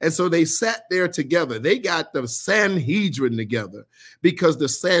years. And so they sat there together. They got the Sanhedrin together because the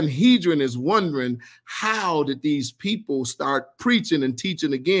Sanhedrin is wondering, how did these people start preaching and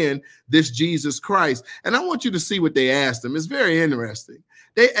teaching again this Jesus Christ? And I want you to see what they asked them. It's very interesting.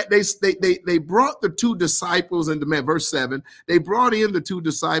 They brought the 2 disciples and demanded, verse 7, they brought in the 2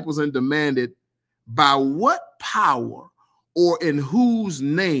 disciples and demanded, by what power or in whose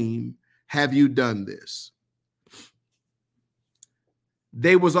name have you done this?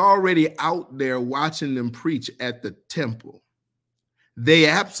 They was already out there watching them preach at the temple. They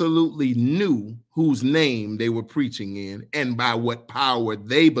absolutely knew whose name they were preaching in and by what power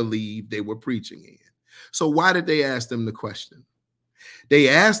they believed they were preaching in. So why did they ask them the question? They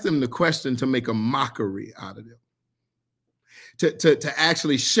asked them the question to make a mockery out of them, to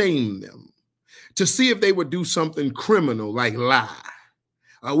actually shame them, to see if they would do something criminal like lie.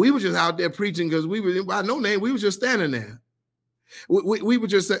 We were just out there preaching because we were by no name. We were just standing there. We were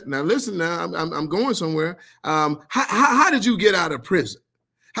just saying, now listen, now I'm going somewhere. How did you get out of prison?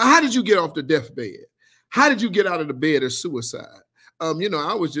 How did you get off the deathbed? How did you get out of the bed of suicide? I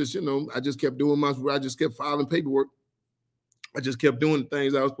was just, I just kept doing I just kept filing paperwork. I just kept doing the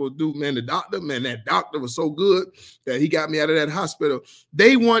things I was supposed to do. Man, that doctor was so good that he got me out of that hospital.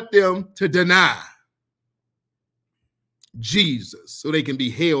 They want them to deny Jesus so they can be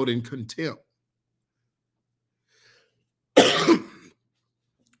held in contempt.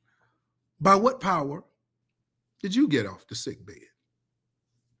 By what power did you get off the sick bed?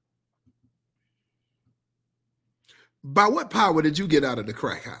 By what power did you get out of the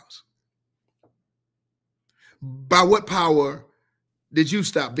crack house? By what power did you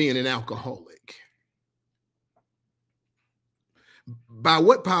stop being an alcoholic? By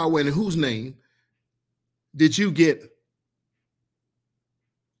what power and in whose name did you get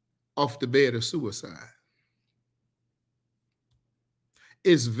off the bed of suicide?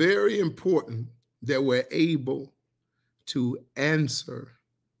 It's very important that we're able to answer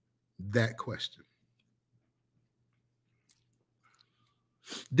that question.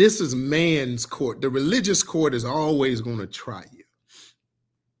 This is man's court. The religious court is always going to try you.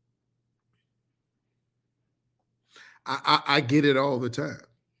 I get it all the time.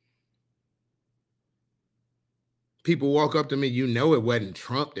 People walk up to me, you know it wasn't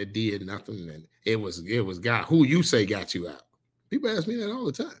Trump that did nothing, and it was God. Who you say got you out? People ask me that all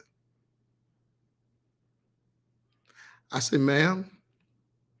the time. I say, ma'am,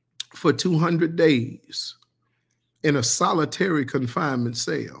 for 200 days in a solitary confinement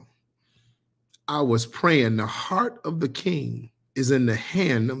cell, I was praying, the heart of the king is in the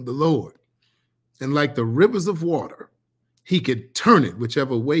hand of the Lord. And like the rivers of water, he could turn it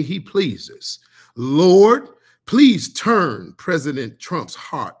whichever way he pleases. Lord, please turn President Trump's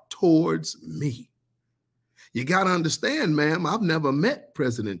heart towards me. You got to understand, ma'am, I've never met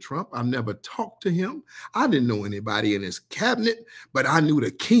President Trump. I've never talked to him. I didn't know anybody in his cabinet, but I knew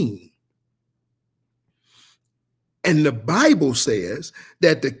the king. And the Bible says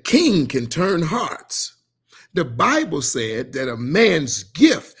that the king can turn hearts. The Bible said that a man's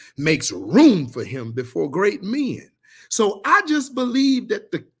gift makes room for him before great men. So I just believe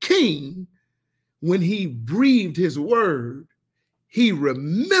that the king, when he breathed his word, he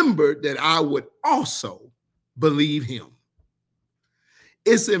remembered that I would also believe him.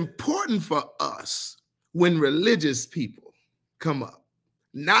 It's important for us when religious people come up,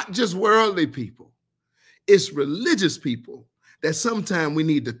 not just worldly people. It's religious people that sometimes we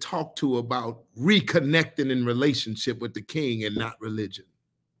need to talk to about reconnecting in relationship with the king and not religion.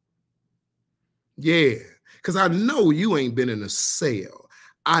 Yeah, because I know you ain't been in a cell.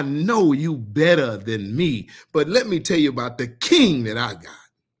 I know you better than me. But let me tell you about the king that I got,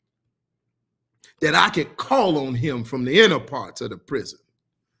 that I can call on him from the inner parts of the prison.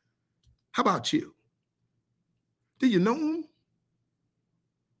 How about you? Do you know him?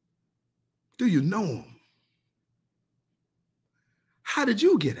 Do you know him? How did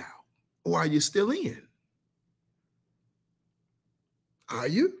you get out? Or are you still in? Are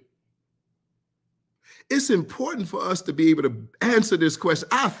you? It's important for us to be able to answer this question.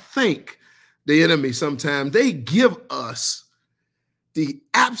 I think the enemy sometimes, they give us the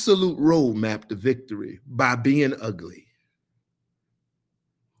absolute roadmap to victory by being ugly.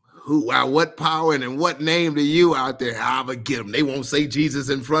 Who, what power and in what name do you out there? I'll get them. They won't say Jesus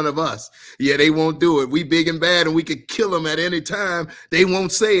in front of us. Yeah, they won't do it. We big and bad and we could kill them at any time. They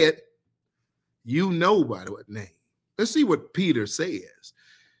won't say it. You know by what name. Let's see what Peter says.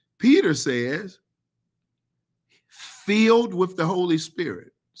 Peter says, filled with the Holy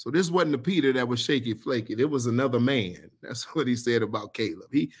Spirit. So this wasn't the Peter that was shaky flaky. It was another man. That's what he said about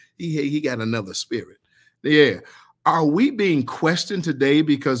Caleb. He got another spirit. Yeah. Are we being questioned today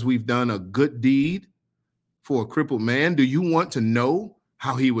because we've done a good deed for a crippled man? Do you want to know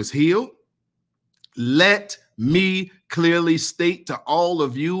how he was healed? Let me clearly state to all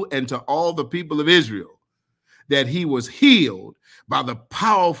of you and to all the people of Israel that he was healed by the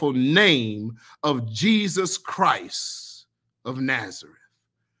powerful name of Jesus Christ of Nazareth,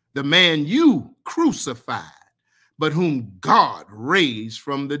 the man you crucified, but whom God raised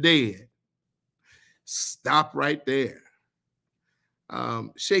from the dead. Stop right there.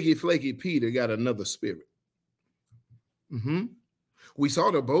 Shaky flaky Peter got another spirit. We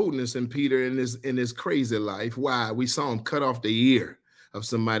saw the boldness in Peter in his crazy life. Why? We saw him cut off the ear of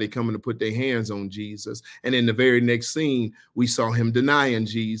somebody coming to put their hands on Jesus. And in the very next scene, we saw him denying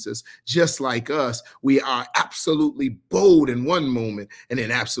Jesus. Just like us, we are absolutely bold in one moment and then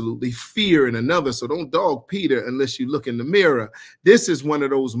absolutely fear in another. So don't dog Peter unless you look in the mirror. This is one of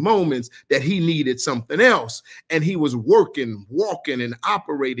those moments that he needed something else. And he was working, walking, and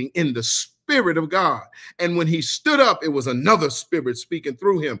operating in the Spirit of God. And when he stood up, it was another spirit speaking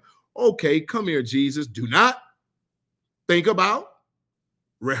through him. Okay, come here, Jesus. Do not think about,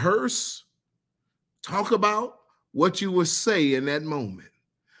 rehearse, talk about what you will say in that moment,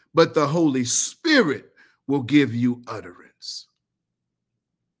 but the Holy Spirit will give you utterance.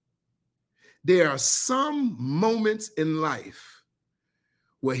 There are some moments in life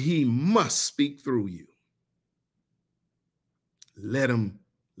where he must speak through you. Let him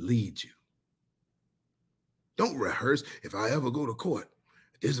lead you. Don't rehearse. If I ever go to court,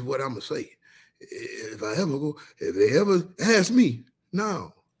 this is what I'm going to say. If they ever ask me,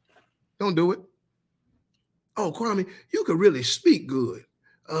 no, don't do it. Oh, Kwame, you could really speak good.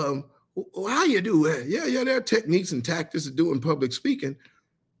 How you do that? Yeah, there are techniques and tactics to doing public speaking,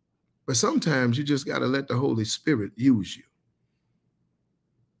 but sometimes you just got to let the Holy Spirit use you.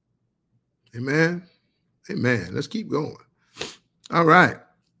 Amen. Amen. Let's keep going. All right.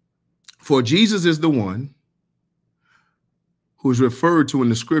 For Jesus is the one who is referred to in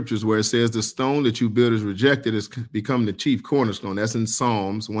the scriptures where it says the stone that you builders rejected has become the chief cornerstone. That's in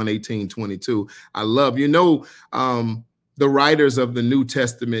Psalms 118:22. I love, the writers of the New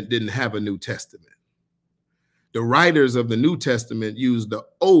Testament didn't have a New Testament. The writers of the New Testament used the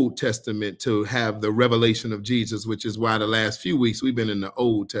Old Testament to have the revelation of Jesus, which is why the last few weeks we've been in the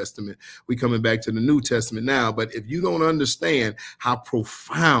Old Testament. We're coming back to the New Testament now. But if you don't understand how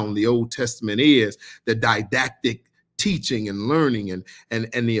profound the Old Testament is, the didactic teaching and learning and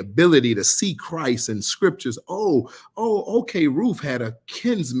the ability to see Christ in scriptures. Okay, Ruth had a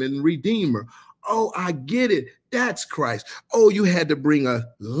kinsman redeemer. Oh, I get it. That's Christ. Oh, you had to bring a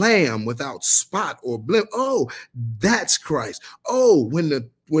lamb without spot or blemish. Oh, that's Christ. Oh, when the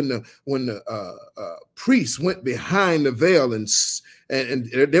priest went behind the veil and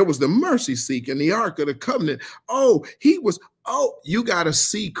there was the mercy seat and the Ark of the Covenant. Oh, you got to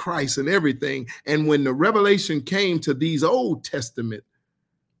see Christ in everything. And when the revelation came to these Old Testament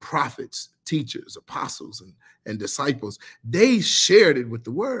prophets, teachers, apostles, and disciples, they shared it with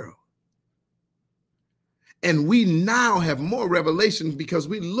the world. And we now have more revelation because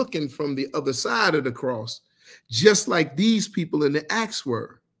we're looking from the other side of the cross, just like these people in the Acts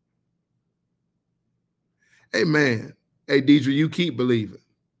were. Amen. Hey, Deidre, you keep believing.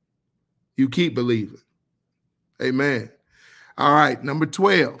 You keep believing. Amen. All right, number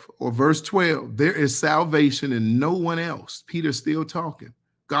 12 or verse 12. There is salvation in no one else. Peter's still talking.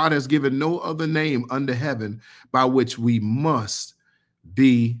 God has given no other name under heaven by which we must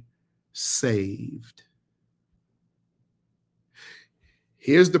be saved.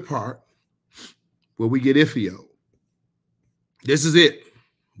 Here's the part where we get iffy. This is it.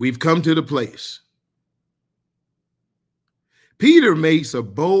 We've come to the place. Peter makes a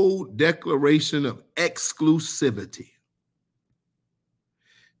bold declaration of exclusivity.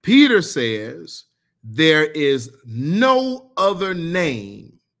 Peter says, there is no other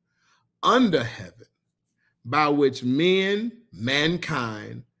name under heaven by which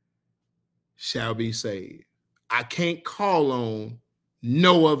mankind shall be saved. I can't call on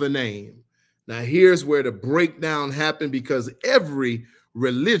no other name. Now, here's where the breakdown happened, because every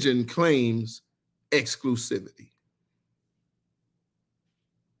religion claims exclusivity.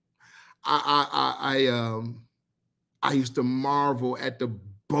 I used to marvel at the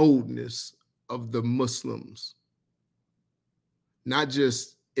boldness of the Muslims, not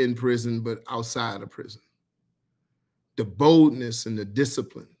just in prison, but outside of prison. The boldness and the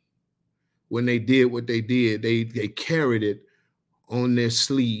discipline when they did what they did, they carried it on their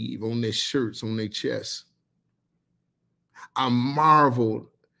sleeve, on their shirts, on their chest. I marveled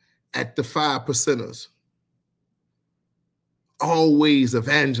at the 5%ers, always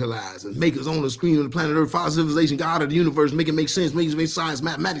evangelizing, make us on the screen of the planet Earth, father civilization, God of the universe, make it make sense, make it make science,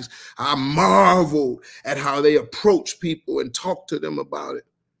 mathematics. I marveled at how they approach people and talk to them about it.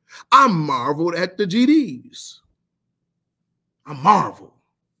 I marveled at the GDs. I marveled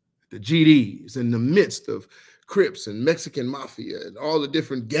at the GDs in the midst of Crips and Mexican Mafia and all the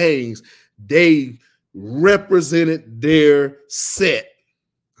different gangs. They represented their set.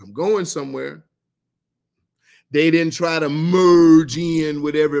 I'm going somewhere. They didn't try to merge in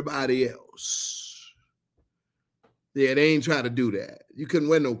with everybody else. Yeah, they ain't try to do that. You couldn't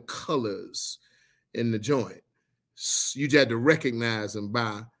wear no colors in the joint. You just had to recognize them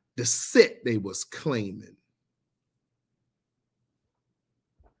by the set they was claiming.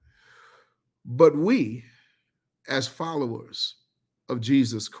 But we, as followers of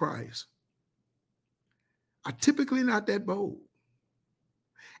Jesus Christ, are typically not that bold.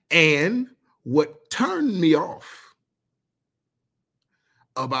 And what turned me off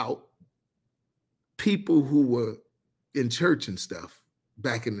about people who were in church and stuff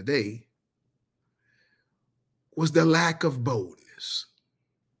back in the day was the lack of boldness.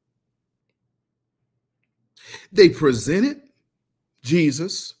 They presented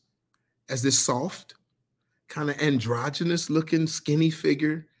Jesus as this soft, kind of androgynous looking skinny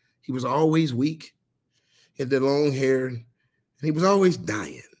figure. He was always weak. He had the long hair, and he was always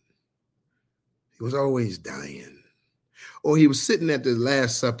dying. He was always dying. Or he was sitting at the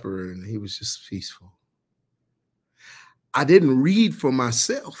Last Supper and he was just peaceful. I didn't read for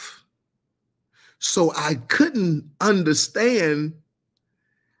myself. So I couldn't understand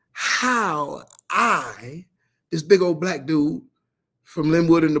how this big old black dude from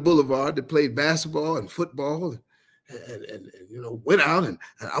Linwood and the Boulevard that played basketball and football and you know, went out and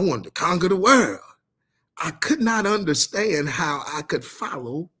I wanted to conquer the world. I could not understand how I could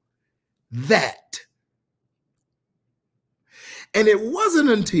follow that. And it wasn't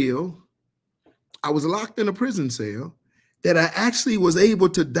until I was locked in a prison cell that I actually was able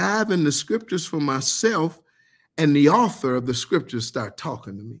to dive in the scriptures for myself, and the author of the scriptures start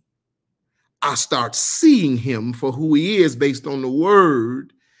talking to me. I start seeing him for who he is based on the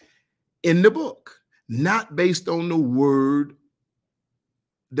word in the book, not based on the word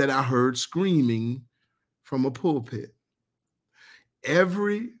that I heard screaming from a pulpit.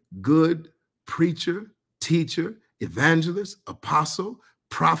 Every good preacher, teacher, evangelist, apostle,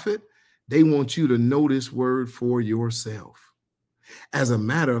 prophet, they want you to know this word for yourself. As a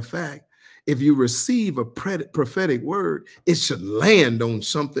matter of fact, if you receive a prophetic word, it should land on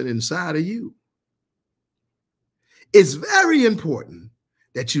something inside of you. It's very important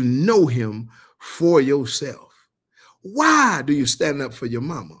that you know him for yourself. Why do you stand up for your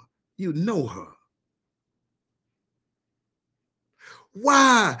mama? You know her.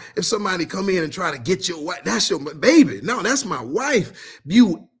 Why, if somebody come in and try to get your wife, that's your baby. No, that's my wife.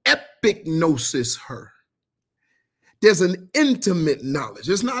 You epignosis her. There's an intimate knowledge.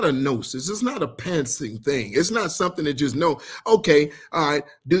 It's not a gnosis. It's not a pantsing thing. It's not something that just know. Okay, all right.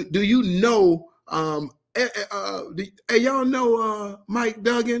 Do you know? Hey, y'all know Mike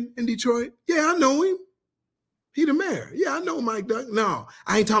Duggan in Detroit? Yeah, I know him. He the mayor. Yeah, I know Mike Duggan. No,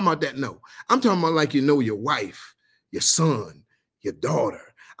 I ain't talking about that. No, I'm talking about like you know your wife, your son, your daughter.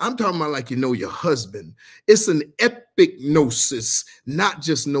 I'm talking about like you know your husband. It's an epignosis, not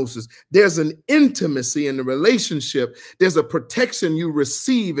just gnosis. There's an intimacy in the relationship. There's a protection you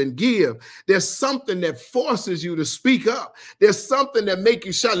receive and give. There's something that forces you to speak up. There's something that makes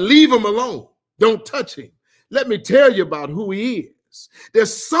you shout, leave him alone. Don't touch him. Let me tell you about who he is.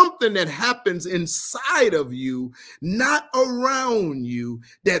 There's something that happens inside of you, not around you,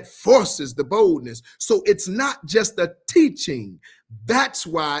 that forces the boldness. So it's not just a teaching. That's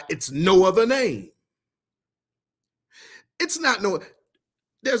why it's no other name. It's not no,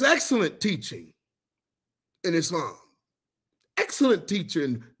 there's excellent teaching in Islam, excellent teaching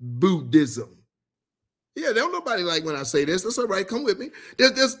in Buddhism. Yeah, don't nobody like when I say this. That's all right. Come with me.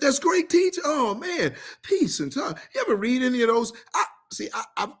 There's great teaching. Oh man, peace and time. You ever read any of those?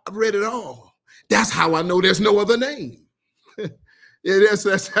 I've read it all. That's how I know there's no other name. Yeah,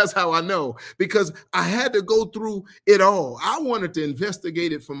 that's how I know, because I had to go through it all. I wanted to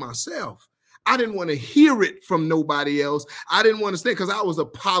investigate it for myself. I didn't want to hear it from nobody else. I didn't want to stay because I was a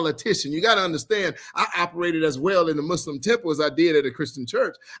politician. You got to understand, I operated as well in the Muslim temple as I did at a Christian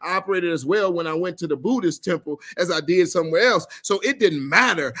church. I operated as well when I went to the Buddhist temple as I did somewhere else. So it didn't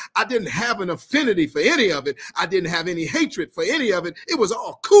matter. I didn't have an affinity for any of it. I didn't have any hatred for any of it. It was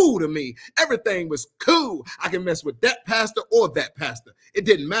all cool to me. Everything was cool. I can mess with that pastor or that pastor. It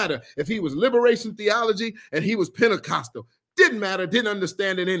didn't matter if he was liberation theology and he was Pentecostal. Didn't matter, didn't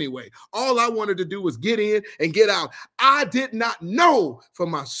understand it anyway. All I wanted to do was get in and get out. I did not know for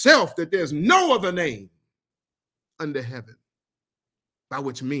myself that there's no other name under heaven by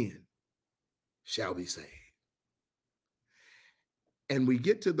which men shall be saved. And we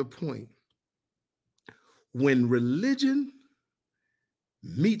get to the point when religion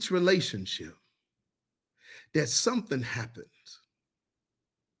meets relationship, that something happens.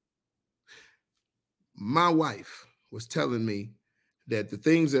 My wife was telling me that the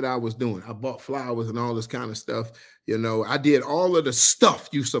things that I was doing, I bought flowers and all this kind of stuff. You know, I did all of the stuff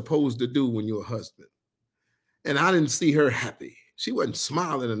you're supposed to do when you're a husband. And I didn't see her happy. She wasn't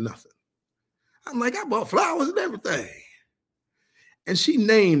smiling or nothing. I'm like, I bought flowers and everything. And she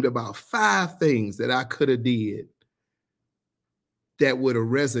named about 5 things that I could have did that would have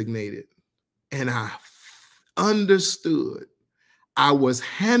resonated. And I understood I was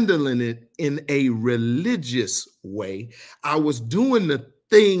handling it in a religious way. I was doing the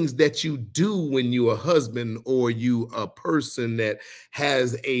things that you do when you're a husband or you a person that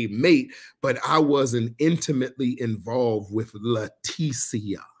has a mate, but I wasn't intimately involved with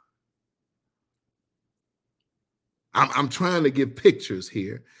Leticia. I'm trying to give pictures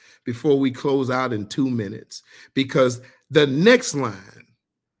here before we close out in 2 minutes, because the next line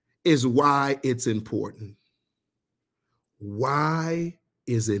is why it's important. Why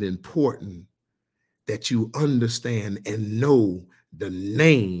is it important that you understand and know the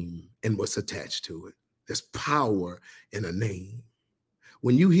name and what's attached to it? There's power in a name.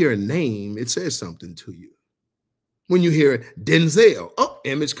 When you hear a name, it says something to you. When you hear Denzel, oh,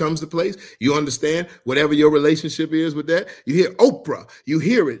 image comes to place. You understand whatever your relationship is with that. You hear Oprah, you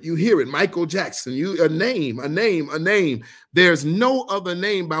hear it. Michael Jackson, a name. There's no other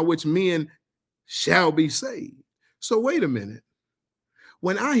name by which men shall be saved. So wait a minute.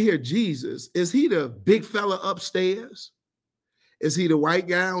 When I hear Jesus, is he the big fella upstairs? Is he the white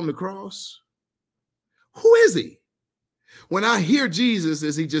guy on the cross? Who is he? When I hear Jesus,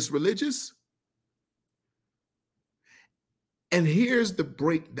 is he just religious? And here's the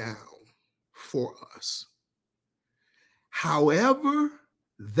breakdown for us. However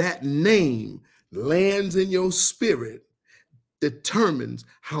that name lands in your spirit determines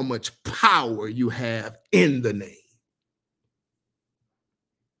how much power you have in the name.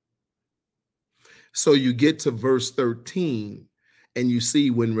 So you get to verse 13 and you see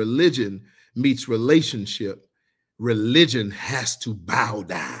when religion meets relationship, religion has to bow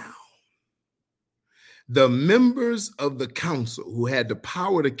down. The members of the council who had the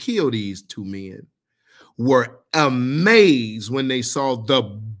power to kill these two men were amazed when they saw the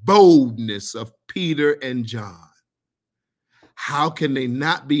boldness of Peter and John. How can they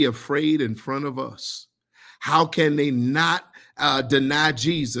not be afraid in front of us? How can they not deny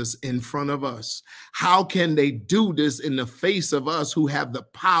Jesus in front of us? How can they do this in the face of us who have the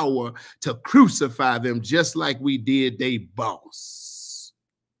power to crucify them just like we did their boss?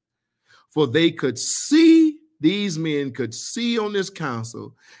 For they could see, these men could see on this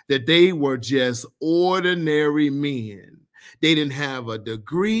council that they were just ordinary men. They didn't have a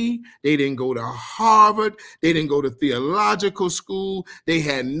degree. They didn't go to Harvard. They didn't go to theological school. They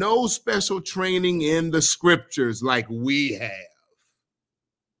had no special training in the scriptures like we have.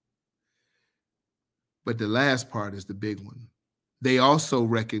 But the last part is the big one. They also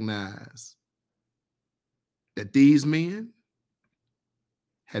recognize that these men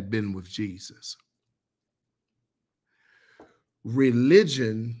had been with Jesus.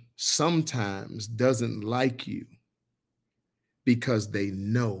 Religion sometimes doesn't like you because they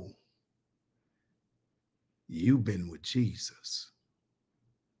know you've been with Jesus.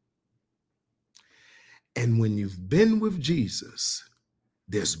 And when you've been with Jesus,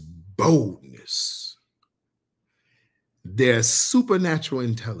 there's boldness. There's supernatural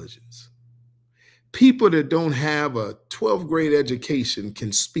intelligence. People that don't have a 12th grade education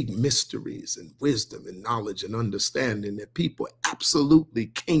can speak mysteries and wisdom and knowledge and understanding that people absolutely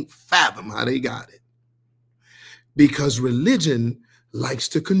can't fathom how they got it. Because religion likes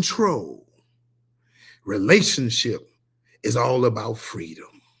to control. Relationship is all about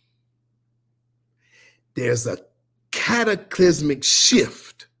freedom. There's a cataclysmic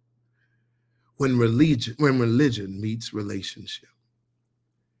shift when religion meets relationship.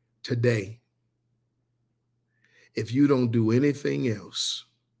 Today, if you don't do anything else,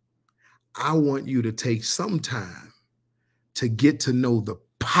 I want you to take some time to get to know the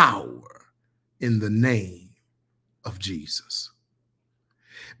power in the name of Jesus.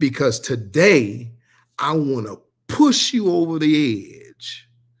 Because today, I want to push you over the edge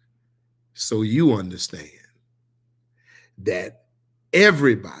so you understand that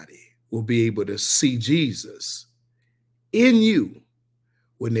everybody will be able to see Jesus in you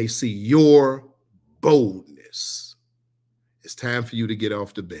when they see your boldness. It's time for you to get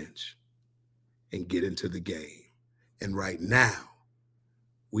off the bench and get into the game. And right now,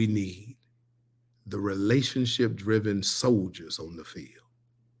 we need the relationship-driven soldiers on the field.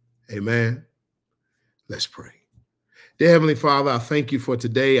 Amen. Let's pray. Dear Heavenly Father, I thank you for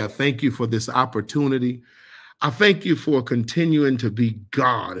today. I thank you for this opportunity. I thank you for continuing to be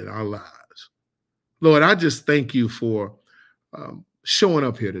God in our lives. Lord, I just thank you for showing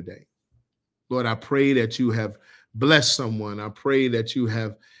up here today. Lord, I pray that you have blessed someone. I pray that you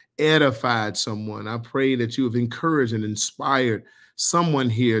have edified someone. I pray that you have encouraged and inspired someone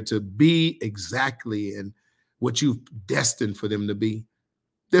here to be exactly in what you've destined for them to be.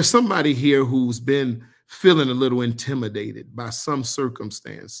 There's somebody here who's been feeling a little intimidated by some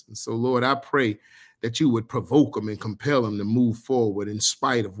circumstance. And so, Lord, I pray that you would provoke them and compel them to move forward in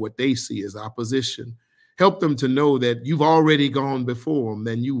spite of what they see as opposition. Help them to know that you've already gone before them,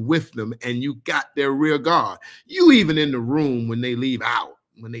 and you with them, and you got their rear guard. You even in the room when they leave out,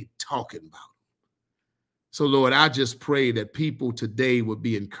 when they talking about them. So, Lord, I just pray that people today would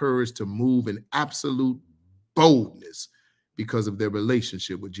be encouraged to move in absolute boldness because of their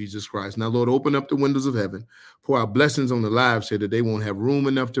relationship with Jesus Christ. Now, Lord, open up the windows of heaven, pour out blessings on the lives here that they won't have room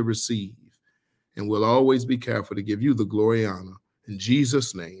enough to receive. And we'll always be careful to give you the glory and honor. In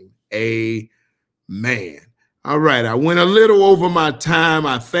Jesus' name, amen. All right, I went a little over my time.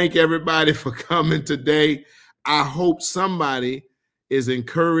 I thank everybody for coming today. I hope somebody is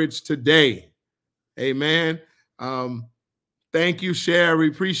encouraged today. Amen. Thank you, Sherry.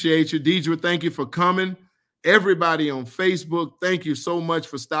 Appreciate you. Deidre, thank you for coming. Everybody on Facebook, thank you so much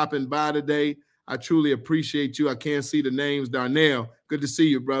for stopping by today. I truly appreciate you. I can't see the names. Darnell, good to see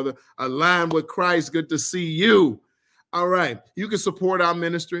you, brother. Align with Christ, good to see you. All right. You can support our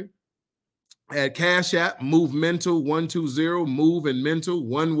ministry at Cash App, Movemental 120, Move and Mental,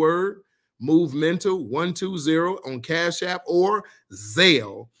 one word, Movemental 120 on Cash App, or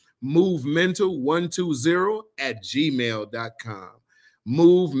Zelle, Movemental120@gmail.com.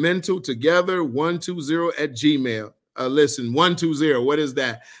 Movemental together 120@gmail. Listen, 120, what is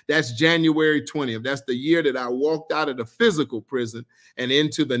that? That's January 20th. That's the year that I walked out of the physical prison and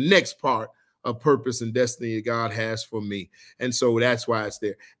into the next part of purpose and destiny that God has for me. And so that's why it's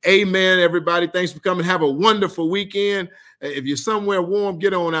there. Amen, everybody. Thanks for coming. Have a wonderful weekend. If you're somewhere warm,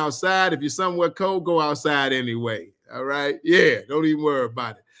 get on outside. If you're somewhere cold, go outside anyway. All right? Yeah, don't even worry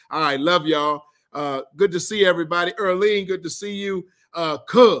about it. All right, love y'all. Good to see everybody. Erlene, good to see you.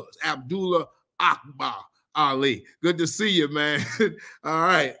 Cuz, Abdullah Akbar Ali, good to see you, man. All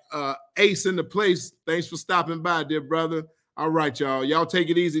right, Ace in the place. Thanks for stopping by, dear brother. All right, y'all. Y'all take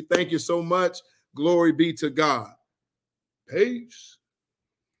it easy. Thank you so much. Glory be to God. Peace.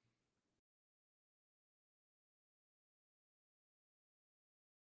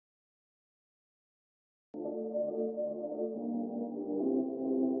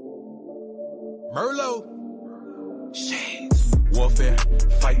 Merlot. Shades. Warfare.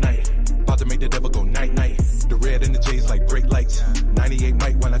 Fight night. About to make the devil go night-night. The red and the J's like brake lights. 98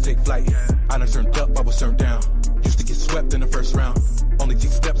 mic when I take flight. I done turned up, I was turned down. Used to get swept in the first round. Only 2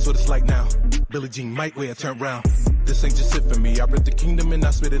 steps, what it's like now. Billie Jean might wear a turn round. This ain't just it for me. I ripped the kingdom and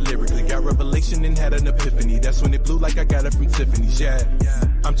I spit it lyrically. Got revelation and had an epiphany. That's when it blew like I got it from Tiffany's. Yeah,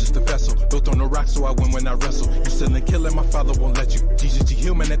 I'm just a vessel. Built on the rock so I win when I wrestle. You still ain't killing, my father won't let you. GGG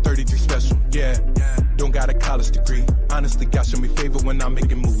human at 33 special. Yeah, don't got a college degree. Honestly, God show me favor when I'm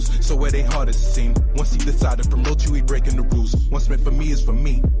making moves. So it ain't hard as it seems. Once he decided to promote you, he breaking the rules. What's meant for me is for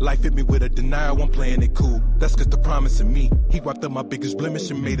me. Life hit me with a denial, I'm playing it cool. That's cause the promise in me. He wiped up my biggest blemish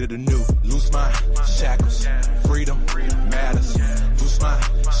and made it anew. Loose my shackles. Freedom matters. Loose my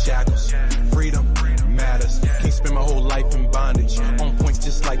shackles. Freedom matters. Can't spend my whole life in bondage. On point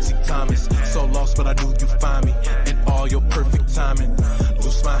just like T. Thomas. So lost, but I knew you'd find me. And all your perfect timing.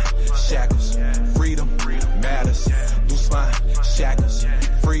 Loose my shackles. Freedom matters. Loose my shackles.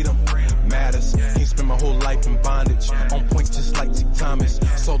 Freedom matters. Can't spend my whole life in bondage. On point just like T. Thomas.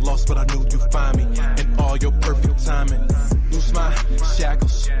 So lost, but I knew you'd find me. And all your perfect timing. Loose my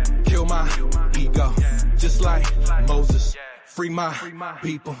shackles. Kill my ego. Just like Moses. Free my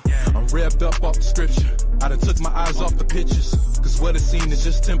people. I'm revved up off the scripture. I done took my eyes off the pictures. Cause what it seemed is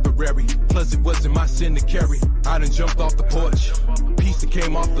just temporary. Plus it wasn't my sin to carry. I done jumped off the porch. Piece that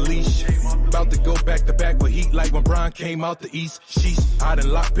came off the leash. About to go back to back with heat like when Brian came out the east. Sheesh. I done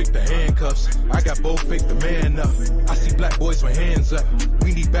lockpicked the handcuffs. I got both fake the man up. I see black boys with hands up.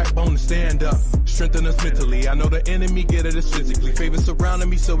 We need backbone to stand up. Strengthen us mentally. I know the enemy get at us physically. Favor surrounding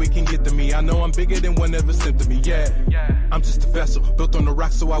me so he can get to me. I know I'm bigger than one ever sent to me. Yeah, I'm just a vessel. Built on the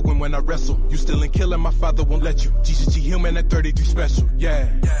rock so I win when I wrestle. You still ain't killing, my father won't let you. GGG human at 33 special. Yeah.